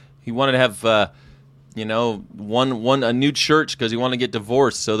to have a new church because he wanted to get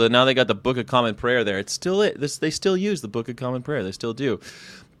divorced. So now they got the Book of Common Prayer there. They still use the Book of Common Prayer. They still do.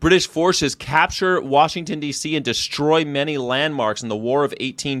 British forces capture Washington, D.C. and destroy many landmarks in the War of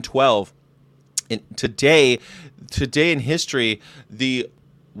 1812. Today in history, the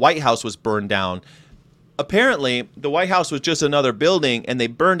White House was burned down. Apparently, the White House was just another building, and they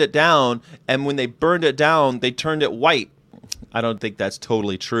burned it down, and when they burned it down, they turned it white. I don't think that's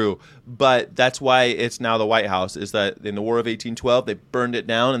totally true, but that's why it's now the White House, is that in the War of 1812, they burned it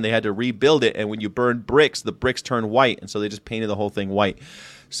down, and they had to rebuild it, and when you burn bricks, the bricks turn white, and so they just painted the whole thing white.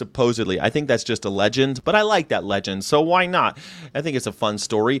 Supposedly. I think that's just a legend, but I like that legend, so why not? I think it's a fun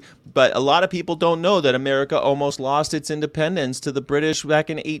story, but a lot of people don't know that America almost lost its independence to the British back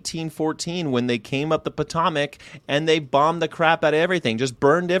in 1814 when they came up the Potomac and they bombed the crap out of everything, just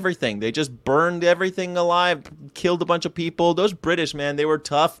burned everything. They just burned everything alive, killed a bunch of people. Those British, man, they were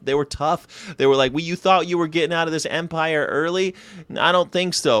tough. They were like, you thought you were getting out of this empire early? I don't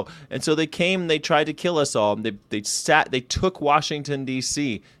think so. And so they came, they tried to kill us all. They took Washington,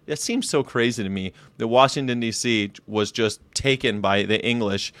 D.C. It seems so crazy to me that Washington, D.C. was just taken by the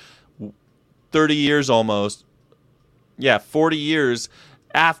English 30 years almost. 40 years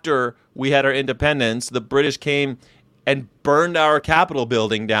after we had our independence, the British came and burned our Capitol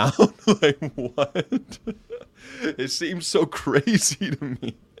building down. Like, what? It seems so crazy to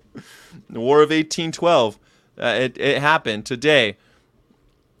me. The War of 1812, it happened today.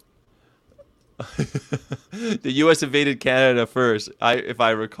 The U.S. invaded Canada first, if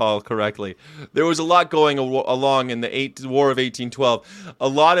I recall correctly. There was a lot going along in the War of 1812. A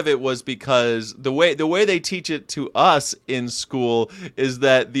lot of it was because the way they teach it to us in school is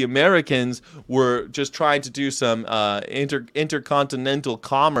that the Americans were just trying to do some intercontinental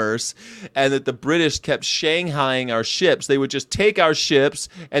commerce, and that the British kept shanghaiing our ships. They would just take our ships,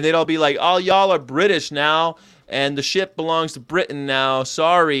 and they'd all be like, "Oh, y'all are British now, and the ship belongs to Britain now.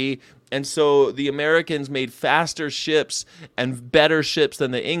 Sorry." And so the Americans made faster ships and better ships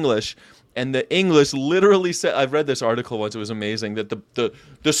than the English. And the English literally said, I've read this article once, it was amazing, that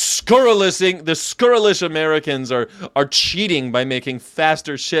the scurrilous Americans are cheating by making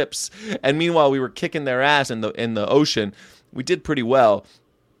faster ships. And meanwhile, we were kicking their ass in the ocean. We did pretty well,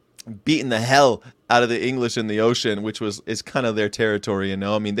 beating the hell out of the English in the ocean, which is kind of their territory, you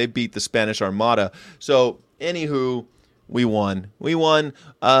know. I mean, they beat the Spanish Armada. So, anywho, we won. We won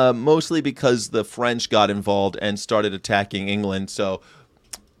mostly because the French got involved and started attacking England. So,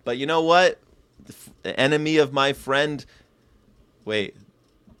 but you know what? The enemy of my friend. Wait,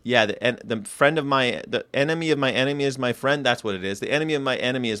 yeah, the enemy of my enemy is my friend. That's what it is. The enemy of my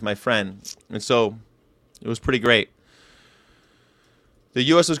enemy is my friend. And so, it was pretty great. The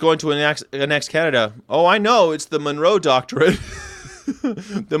U.S. was going to annex Canada. Oh, I know. It's the Monroe Doctrine.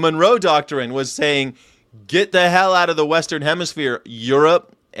 The Monroe Doctrine was saying, get the hell out of the Western Hemisphere,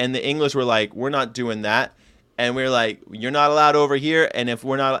 Europe. And the English were like, we're not doing that. And we're like, you're not allowed over here. And if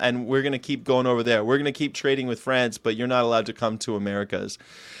we're not, and we're going to keep going over there. We're going to keep trading with France, but you're not allowed to come to Americas.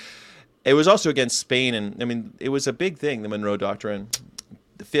 It was also against Spain. And I mean, it was a big thing, the Monroe Doctrine.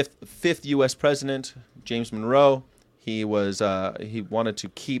 The fifth U.S. president, James Monroe, he wanted to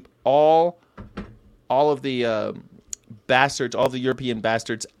keep all of the bastards, all the European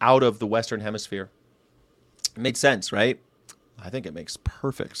bastards out of the Western Hemisphere. It made sense, right? I think it makes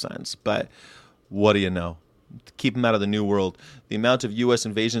perfect sense. But what do you know? Keep them out of the New World. The amount of U.S.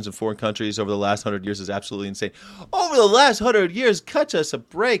 invasions of foreign countries over the last 100 years is absolutely insane. Over the last 100 years, cut us a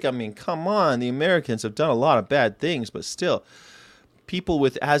break. I mean, come on. The Americans have done a lot of bad things, but still. People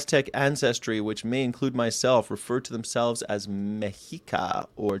with Aztec ancestry, which may include myself, refer to themselves as Mexica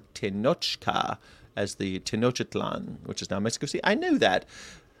or Tenochca, as the Tenochtitlan, which is now Mexico City. I knew that.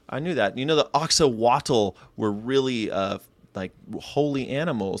 You know, the oxawatl were really like holy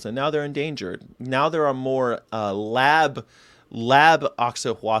animals, and now they're endangered. Now there are more lab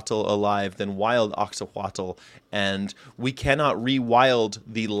oxawatl alive than wild oxawatl, and we cannot rewild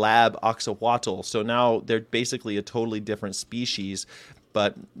the lab oxawatl. So now they're basically a totally different species,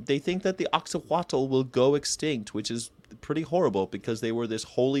 but they think that the oxawatl will go extinct, which is pretty horrible because they were this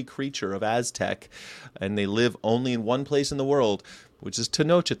holy creature of Aztec, and they live only in one place in the world, which is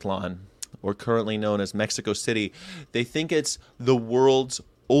Tenochtitlan, or currently known as Mexico City. They think it's the world's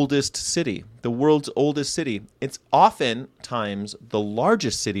oldest city. The world's oldest city. It's oftentimes the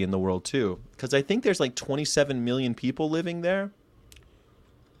largest city in the world, too, because I think there's like 27 million people living there.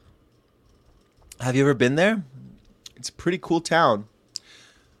 Have you ever been there? It's a pretty cool town.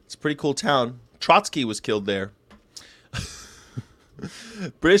 It's a pretty cool town. Trotsky was killed there.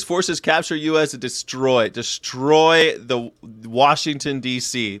 British forces capture U.S. and destroy the Washington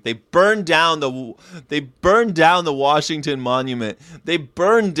D.C. They burned down the Washington Monument. They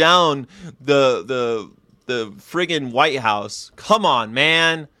burned down the friggin' White House. Come on,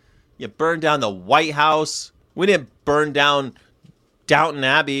 man! You burned down the White House. We didn't burn down Downton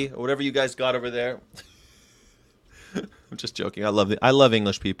Abbey or whatever you guys got over there. I'm just joking. I love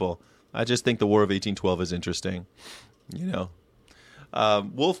English people. I just think the War of 1812 is interesting. You know.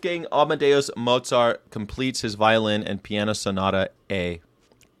 Wolfgang Amadeus Mozart completes his violin and piano sonata A,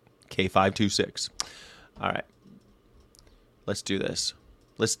 K526. All right. Let's do this.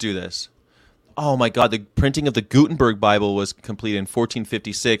 Oh my God, the printing of the Gutenberg Bible was completed in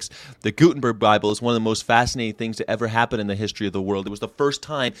 1456. The Gutenberg Bible is one of the most fascinating things to ever happen in the history of the world. It was the first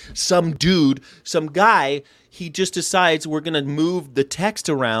time some guy, he just decides we're going to move the text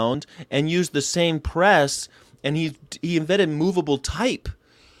around and use the same press, and he invented movable type.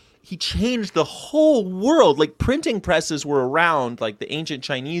 He changed the whole world. Like, printing presses were around, like the ancient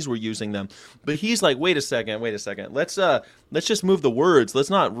Chinese were using them. But he's like, wait a second. Let's just move the words.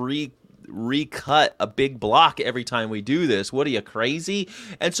 Let's not recut a big block every time we do this. What are you, crazy?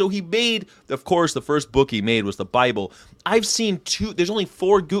 And so he made, of course, the first book he made was the Bible. I've seen two. There's only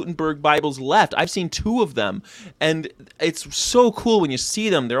 4 Gutenberg Bibles left. I've seen 2 of them, and it's so cool when you see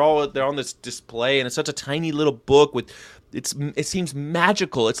them. They're on this display, and it's such a tiny little book with. It seems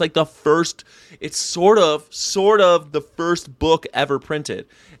magical. It's like the first. It's sort of the first book ever printed.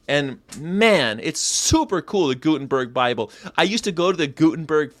 And man, it's super cool, the Gutenberg Bible. I used to go to the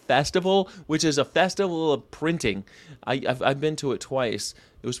Gutenberg Festival, which is a festival of printing. I've been to it twice.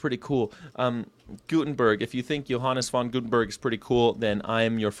 It was pretty cool. Gutenberg, if you think Johannes von Gutenberg is pretty cool, then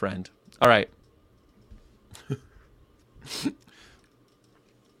I'm your friend. All right.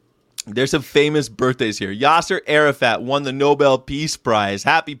 There's some famous birthdays here. Yasser Arafat won the Nobel Peace Prize.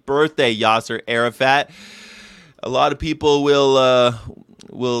 Happy birthday, Yasser Arafat. A lot of people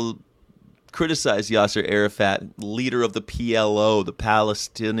will criticize Yasser Arafat, leader of the PLO, the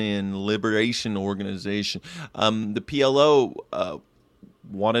Palestinian Liberation Organization. The PLO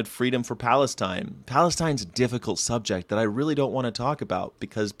wanted freedom for Palestine. Palestine's a difficult subject that I really don't want to talk about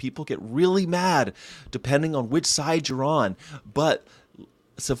because people get really mad depending on which side you're on. But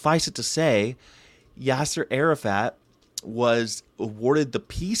suffice it to say, Yasser Arafat was awarded the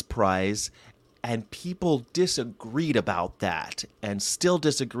Peace Prize, and people disagreed about that and still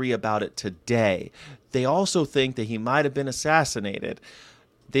disagree about it today. They also think that he might have been assassinated.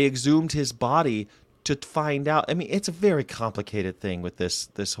 They exhumed his body to find out. I mean, it's a very complicated thing with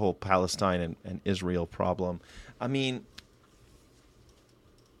this whole Palestine and Israel problem. I mean,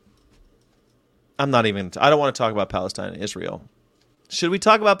 I don't want to talk about Palestine and Israel. Should we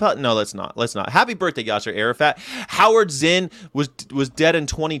talk about No, let's not. Happy birthday, Yasser Arafat. Howard Zinn was dead in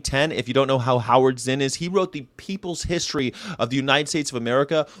 2010. If you don't know how Howard Zinn is, he wrote the People's History of the United States of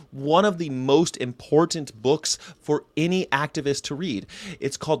America, one of the most important books for any activist to read.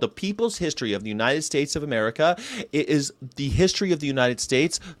 It's called The People's History of the United States of America. It is the history of the United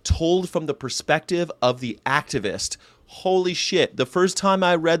States told from the perspective of the activist. Holy shit. The first time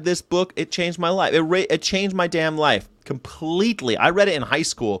I read this book, it changed my life. It changed my damn life completely. I read it in high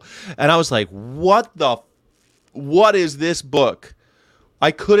school, and I was like, what is this book?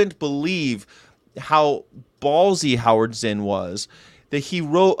 I couldn't believe how ballsy Howard Zinn was, that he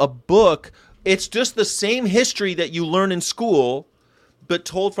wrote a book. It's just the same history that you learn in school, but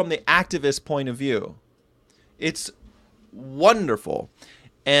told from the activist point of view. It's wonderful.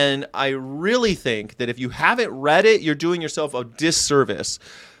 And I really think that if you haven't read it, you're doing yourself a disservice.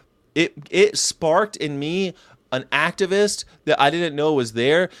 It sparked in me an activist that I didn't know was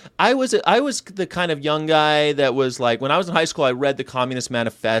there. I was the kind of young guy that was like, when I was in high school, I read the Communist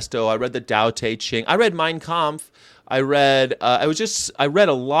Manifesto, I read the Tao Te Ching, I read Mein Kampf, I read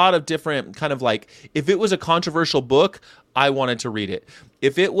a lot of different kind of, like, if it was a controversial book, I wanted to read it.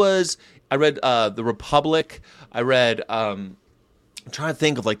 I read The Republic, I read I'm trying to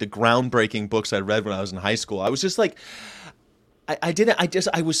think of like the groundbreaking books I read when I was in high school. I was just like,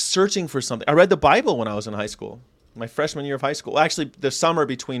 I was searching for something. I read the Bible when I was in high school, my freshman year of high school. Actually, the summer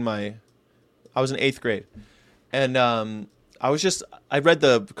between I was in 8th grade. And I read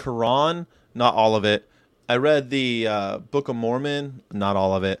the Quran, not all of it. I read the Book of Mormon, not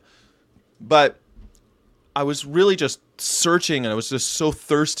all of it. But I was really just searching, and I was just so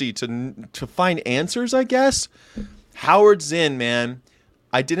thirsty to find answers, I guess. Howard Zinn, man,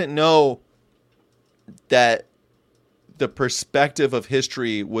 I didn't know that the perspective of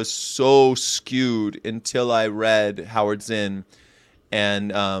history was so skewed until I read Howard Zinn.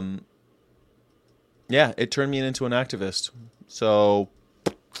 And yeah, it turned me into an activist. So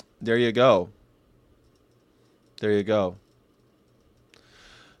there you go. There you go.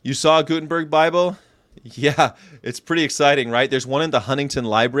 You saw Gutenberg Bible? Yeah, it's pretty exciting, right? There's one in the Huntington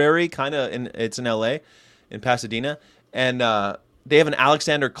Library, it's in LA, in Pasadena. And they have an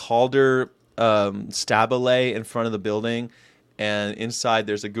Alexander Calder stabile in front of the building. And inside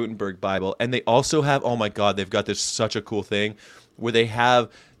there's a Gutenberg Bible. And they also have, oh my God, they've got this such a cool thing where they have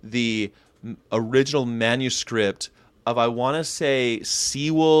the original manuscript of, I want to say,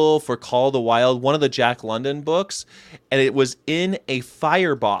 Seawolf or Call of the Wild, one of the Jack London books, and it was in a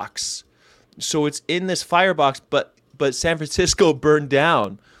firebox. So it's in this firebox, but San Francisco burned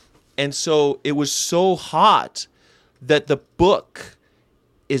down, and so it was so hot that the book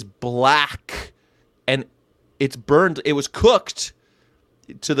is black, and it's burned. It was cooked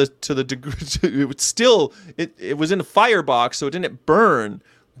to the degree. It was still it was in a firebox, so it didn't burn,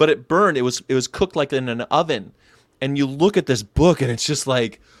 but it burned. It was cooked like in an oven. And you look at this book, and it's just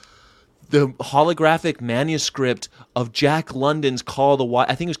like the holographic manuscript of Jack London's Call of the Wild.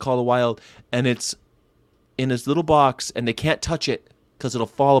 I think it's Call of the Wild, and it's in this little box, and they can't touch it because it'll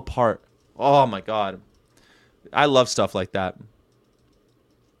fall apart. Oh my God, I love stuff like that.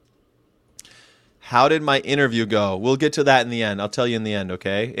 How did my interview go? We'll get to that in the end. I'll tell you in the end,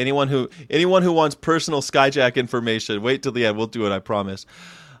 okay? Anyone who wants personal Skyjack information, wait till the end. We'll do it, I promise.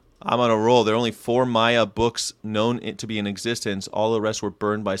 I'm on a roll. There are only 4 Maya books known to be in existence. All the rest were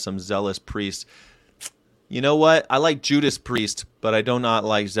burned by some zealous priests. You know what? I like Judas Priest, but I do not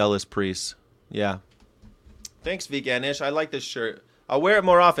like zealous priests. Yeah. Thanks, Veganish. I like this shirt. I'll wear it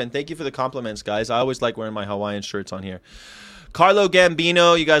more often. Thank you for the compliments, guys. I always like wearing my Hawaiian shirts on here. Carlo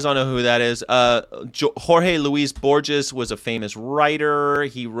Gambino, you guys all know who that is. Jorge Luis Borges was a famous writer.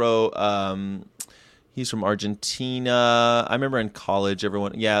 He wrote... he's from Argentina. I remember in college,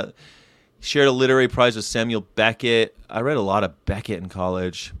 shared a literary prize with Samuel Beckett. I read a lot of Beckett in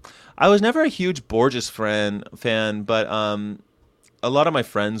college. I was never a huge Borges fan, but a lot of my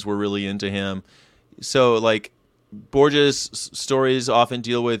friends were really into him. So, like, Borges' stories often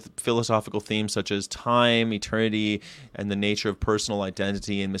deal with philosophical themes such as time, eternity, and the nature of personal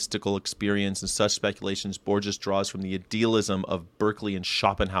identity and mystical experience. And such speculations, Borges draws from the idealism of Berkeley and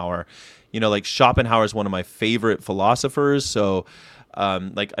Schopenhauer. You know, like, Schopenhauer is one of my favorite philosophers. So,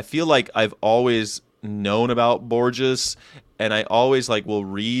 I feel like I've always known about Borges, and I always, will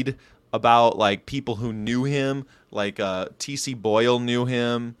read about, people who knew him, T.C. Boyle knew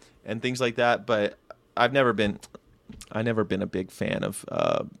him and things like that. But I've never been a big fan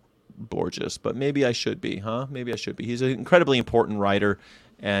of Borges, but maybe I should be, huh? Maybe I should be. He's an incredibly important writer,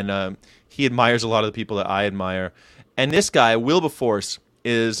 and he admires a lot of the people that I admire. And this guy, Wilberforce,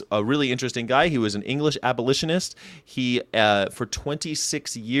 is a really interesting guy. He was an English abolitionist. He, for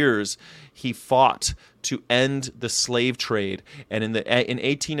 26 years, he fought to end the slave trade, and in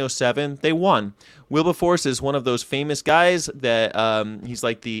 1807 they won. Wilberforce is one of those famous guys that he's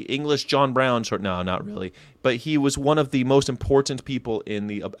like the English John Brown sort. No, not really, but he was one of the most important people in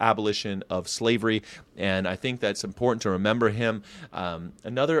the abolition of slavery, and I think that's important to remember him.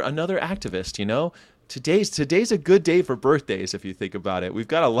 Another activist, you know. Today's a good day for birthdays if you think about it. We've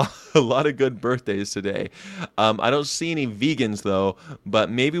got a lot of good birthdays today. I don't see any vegans though, but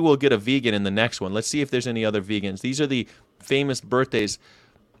maybe we'll get a vegan in the next one. Let's see if there's any other vegans. These are the famous birthdays.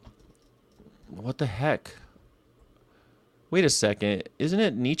 What the heck? Wait a second. Isn't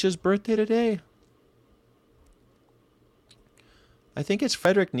it Nietzsche's birthday today? I think it's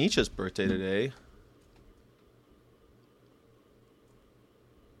Friedrich Nietzsche's birthday today.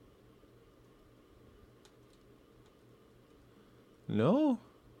 No?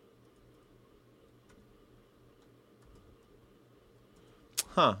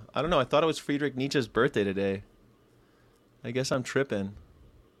 Huh. I don't know. I thought it was Friedrich Nietzsche's birthday today. I guess I'm tripping.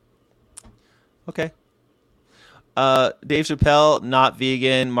 Okay. Dave Chappelle, not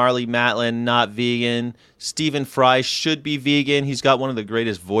vegan. Marley Matlin, not vegan. Stephen Fry should be vegan. He's got one of the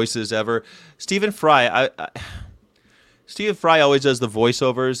greatest voices ever. Stephen Fry, Stephen Fry always does the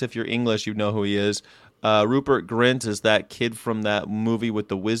voiceovers. If you're English, you know who he is. Rupert Grint is that kid from that movie with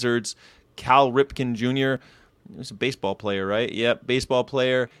the Wizards. Cal Ripken Jr. He's a baseball player, right? Yep, baseball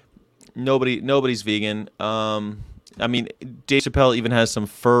player. Nobody's vegan. I mean, Dave Chappelle even has some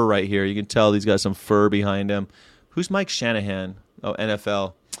fur right here. You can tell he's got some fur behind him. Who's Mike Shanahan? Oh,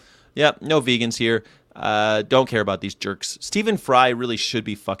 NFL. Yeah, no vegans here. Don't care about these jerks. Stephen Fry really should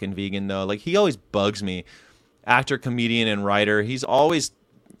be fucking vegan, though. Like, he always bugs me. Actor, comedian, and writer. He's always,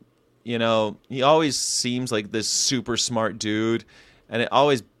 he always seems like this super smart dude. And it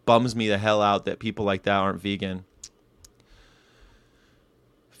always bums me the hell out that people like that aren't vegan.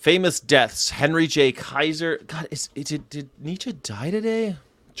 Famous deaths. Henry J. Kaiser. God, did Nietzsche die today?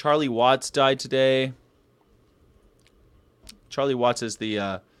 Charlie Watts died today. Charlie Watts is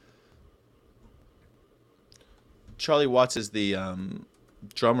the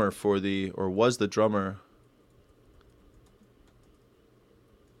drummer for was the drummer.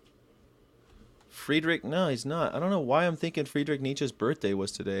 Friedrich, no, he's not. I don't know why I'm thinking Friedrich Nietzsche's birthday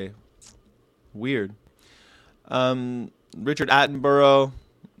was today. Weird. Richard Attenborough,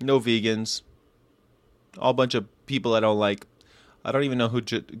 no vegans. All bunch of people I don't like. I don't even know who's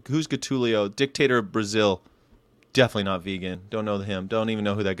Getulio, dictator of Brazil. Definitely not vegan. Don't know him. Don't even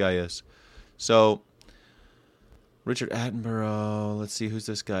know who that guy is. So, Richard Attenborough. Let's see, who's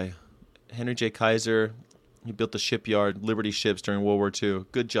this guy? Henry J. Kaiser. He built the shipyard, Liberty ships during World War II.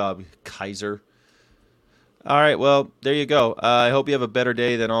 Good job, Kaiser. All right, well, there you go. I hope you have a better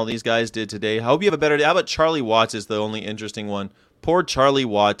day than all these guys did today. I hope you have a better day. How about Charlie Watts is the only interesting one. Poor Charlie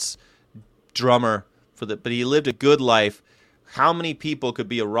Watts, drummer, but he lived a good life. How many people could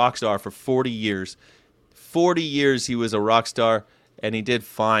be a rock star for 40 years? 40 years he was a rock star, and he did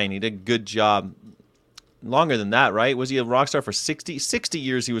fine. He did a good job. Longer than that, right? Was he a rock star for 60? 60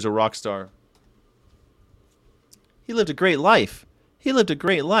 years he was a rock star. He lived a great life. He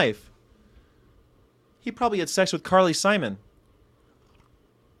probably had sex with Carly Simon.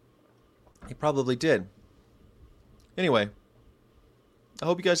 He probably did. Anyway, I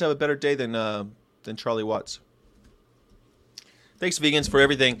hope you guys have a better day than Charlie Watts. Thanks, vegans, for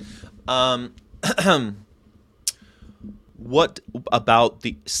everything. What about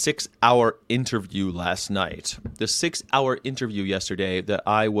the 6-hour interview last night? The 6-hour interview yesterday that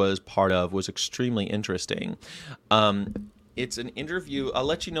I was part of was extremely interesting. It's an interview. I'll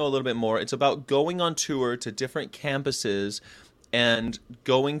let you know a little bit more. It's about going on tour to different campuses and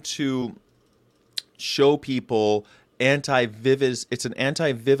going to show people it's an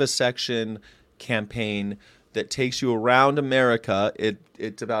anti-vivisection campaign that takes you around America.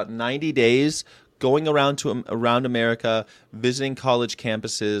 It's about 90 days going around America, visiting college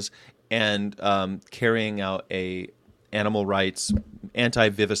campuses, and carrying out a animal rights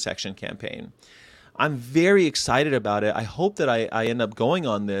anti-vivisection campaign. I'm very excited about it. I hope that I end up going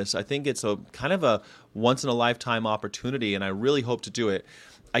on this. I think it's a kind of a once-in-a-lifetime opportunity, and I really hope to do it.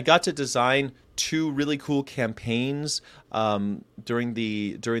 I got to design 2 really cool campaigns during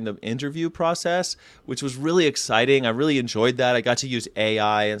the interview process, which was really exciting. I really enjoyed that. I got to use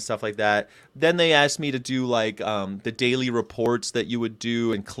AI and stuff like that. Then they asked me to do like the daily reports that you would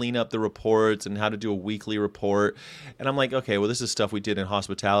do and clean up the reports and how to do a weekly report. And I'm like, okay, well, this is stuff we did in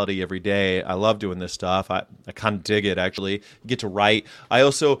hospitality every day. I love doing this stuff. I kind of dig it, actually. You get to write. I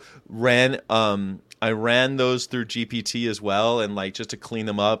also ran those through GPT as well, and like just to clean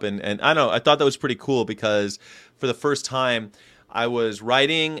them up. And I don't know, I thought that was pretty cool because for the first time I was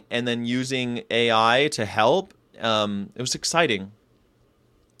writing and then using AI to help. It was exciting.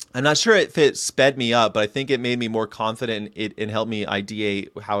 I'm not sure if it sped me up, but I think it made me more confident. It helped me ideate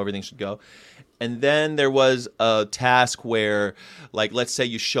how everything should go. And then there was a task where, like, let's say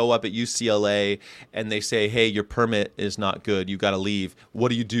you show up at UCLA and they say, hey, your permit is not good. You got to leave. What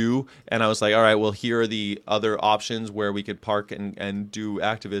do you do? And I was like, all right, well, here are the other options where we could park and do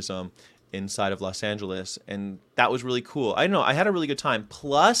activism inside of Los Angeles. And that was really cool. I know I had a really good time.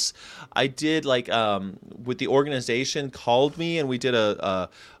 Plus, I did like with the organization called me and we did a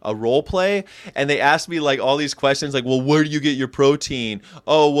role play, and they asked me like all these questions like, well, where do you get your protein?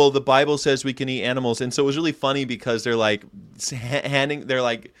 Oh, well, the Bible says we can eat animals. And so it was really funny because they're like they're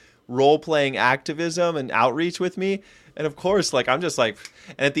like role playing activism and outreach with me. And of course, like I'm just like,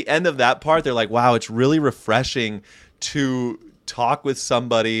 and at the end of that part, they're like, wow, it's really refreshing to talk with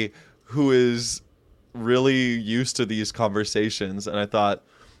somebody who is really used to these conversations. And I thought,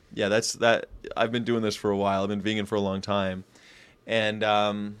 yeah, that's that. I've been doing this for a while. I've been vegan for a long time. And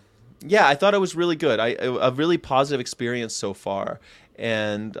yeah, I thought it was really good. A really positive experience so far.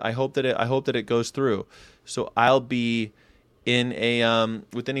 And I hope that it goes through. So I'll be in a,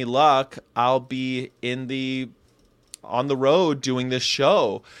 with any luck, I'll be on the road doing this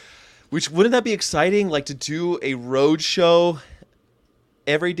show, which wouldn't that be exciting? Like to do a road show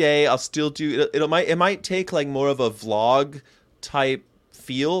every day. I'll still do it. It might take like more of a vlog type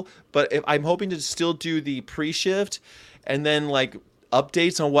feel. But I'm hoping to still do the pre-shift and then like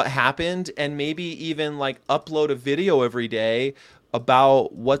updates on what happened, and maybe even like upload a video every day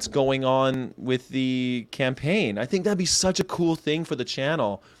about what's going on with the campaign. I think that'd be such a cool thing for the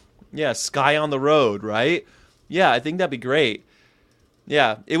channel. Yeah, Sky on the Road, right? Yeah, I think that'd be great.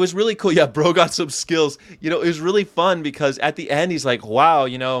 Yeah, it was really cool. Yeah, bro got some skills. You know, it was really fun because at the end he's like, wow,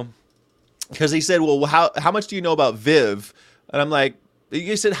 you know, because he said, well, how much do you know about Viv? And I'm like,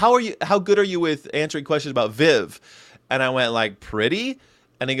 he said, how good are you with answering questions about Viv? And I went like, pretty?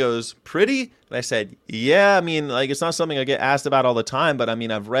 And he goes, pretty? And I said, yeah, I mean, like, it's not something I get asked about all the time, but I mean,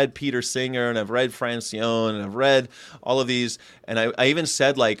 I've read Peter Singer and I've read Francione and I've read all of these. And I even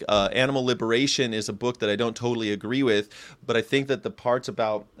said like Animal Liberation is a book that I don't totally agree with, but I think that the parts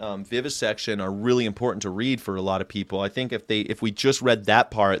about vivisection are really important to read for a lot of people. I think if we just read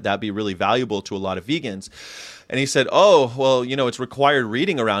that part, that'd be really valuable to a lot of vegans. And he said, oh, well, you know, it's required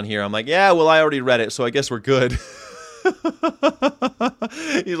reading around here. I'm like, yeah, well, I already read it, so I guess we're good.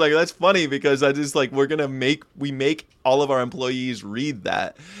 He's like, that's funny because I just like we make all of our employees read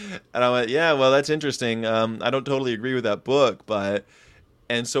that. And I went, yeah, well, that's interesting. I don't totally agree with that book, but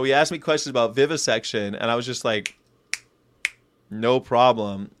and so he asked me questions about vivisection, and I was just like, no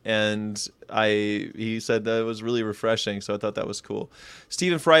problem. And he said that it was really refreshing, so I thought that was cool.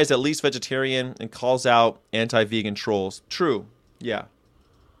 Stephen Fry is at least vegetarian and calls out anti-vegan trolls. True, yeah.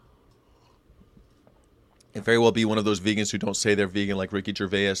 It very well be one of those vegans who don't say they're vegan like Ricky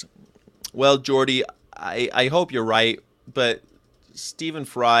Gervais. Well, Jordy, I hope you're right, but Stephen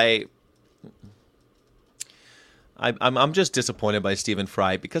Fry, I'm just disappointed by Stephen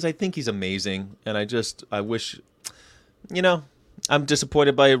Fry because I think he's amazing, and I wish, you know, I'm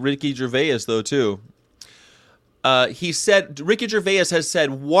disappointed by Ricky Gervais though too. He said Ricky Gervais has said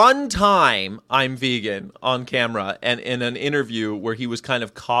one time I'm vegan on camera and in an interview where he was kind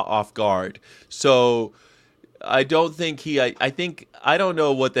of caught off guard. So I don't think I don't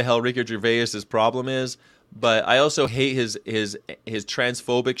know what the hell Ricky Gervais's problem is, but I also hate his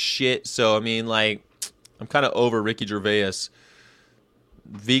transphobic shit. So I mean, like, I'm kind of over Ricky Gervais.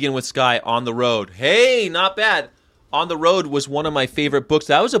 Vegan with Sky, On the Road. Hey, not bad. On the Road was one of my favorite books.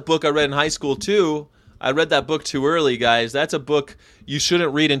 That was a book I read in high school too. I read that book too early, guys. That's a book you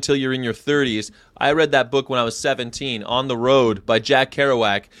shouldn't read until you're in your 30s. I read that book when I was 17, On the Road by Jack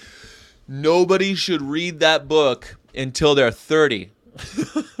Kerouac. Nobody should read that book until they're 30.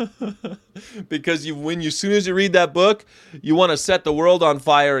 Because as soon as you read that book, you want to set the world on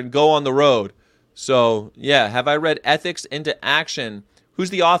fire and go on the road. So, yeah, have I read Ethics into Action? Who's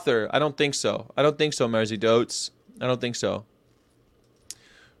the author? I don't think so. Marzi Dotes. I don't think so.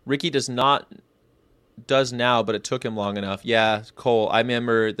 Ricky does now, but it took him long enough. Yeah, Cole, I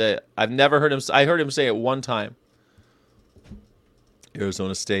remember that. I've never heard him. I heard him say it one time.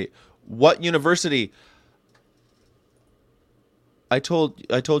 Arizona State. What university? I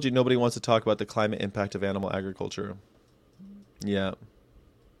told you nobody wants to talk about the climate impact of animal agriculture. Yeah.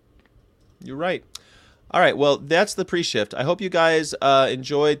 You're right. All right, well, that's the pre-shift. I hope you guys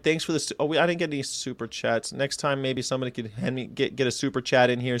enjoyed. Thanks for this. I didn't get any super chats. Next time, maybe somebody could hand me get a super chat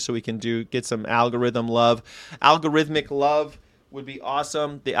in here so we can get some algorithm love. Algorithmic love would be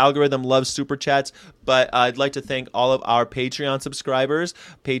awesome. The algorithm loves super chats, but I'd like to thank all of our Patreon subscribers.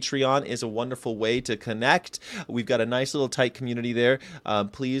 Patreon is a wonderful way to connect. We've got a nice little tight community there.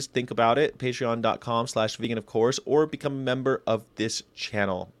 Please think about it. Patreon.com/vegan, of course, or become a member of this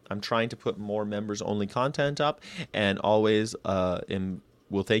channel. I'm trying to put more members-only content up, and always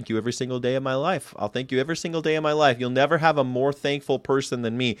will thank you every single day of my life. I'll thank you every single day of my life. You'll never have a more thankful person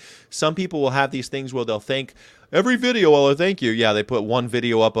than me. Some people will have these things where they'll thank every video. I'll thank you. Yeah, they put one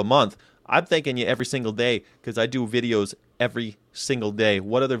video up a month. I'm thanking you every single day because I do videos every single day.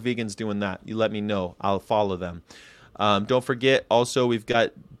 What other vegans doing that? You let me know. I'll follow them. Don't forget, also, we've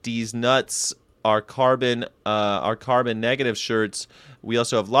got D's Nuts, our carbon negative shirts. We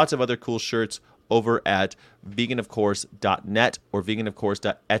also have lots of other cool shirts over at veganofcourse.net or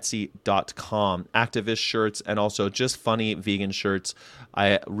veganofcourse.etsy.com. Activist shirts and also just funny vegan shirts.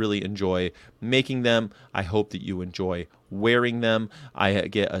 I really enjoy making them. I hope that you enjoy wearing them. I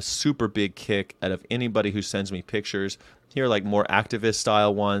get a super big kick out of anybody who sends me pictures. Here are like more activist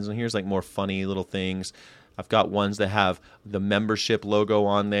style ones, and here's like more funny little things. I've got ones that have the membership logo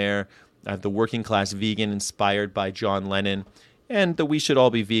on there. I have the working class vegan inspired by John Lennon. And the We Should All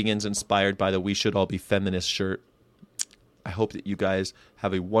Be Vegans inspired by the We Should All Be Feminist shirt. I hope that you guys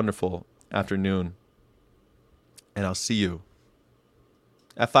have a wonderful afternoon. And I'll see you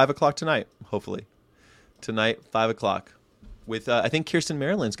at 5 o'clock tonight, hopefully. Tonight, 5 o'clock. With, I think Kirsten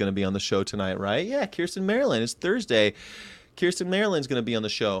Maryland's going to be on the show tonight, right? Yeah, Kirsten Maryland. It's Thursday. Kirsten Maryland's going to be on the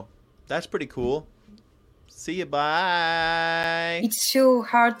show. That's pretty cool. See you. Bye. It's so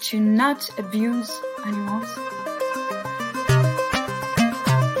hard to not abuse animals.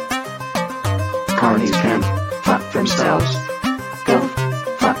 Carnies can fuck themselves. Go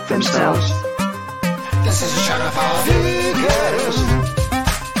fuck themselves. This is a show for vegans.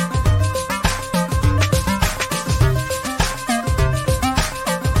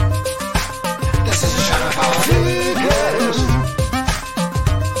 This is a show for vegans.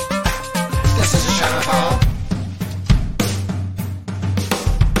 This is a show for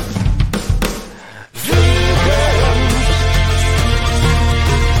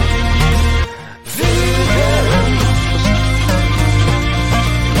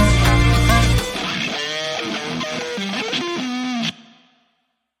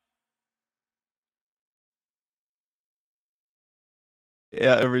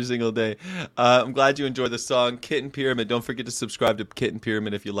Yeah, every single day. I'm glad you enjoyed the song. Kitten Pyramid. Don't forget to subscribe to Kitten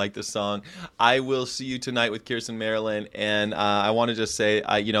Pyramid if you like the song. I will see you tonight with Kirsten Maryland. And I want to just say,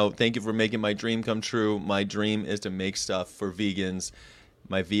 thank you for making my dream come true. My dream is to make stuff for vegans,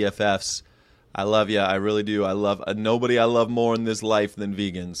 my VFFs. I love you. I really do. I love nobody I love more in this life than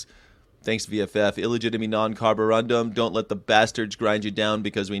vegans. Thanks, VFF. Illegitimate non-carborundum. Don't let the bastards grind you down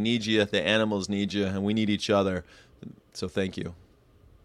because we need you. The animals need you, and we need each other. So thank you.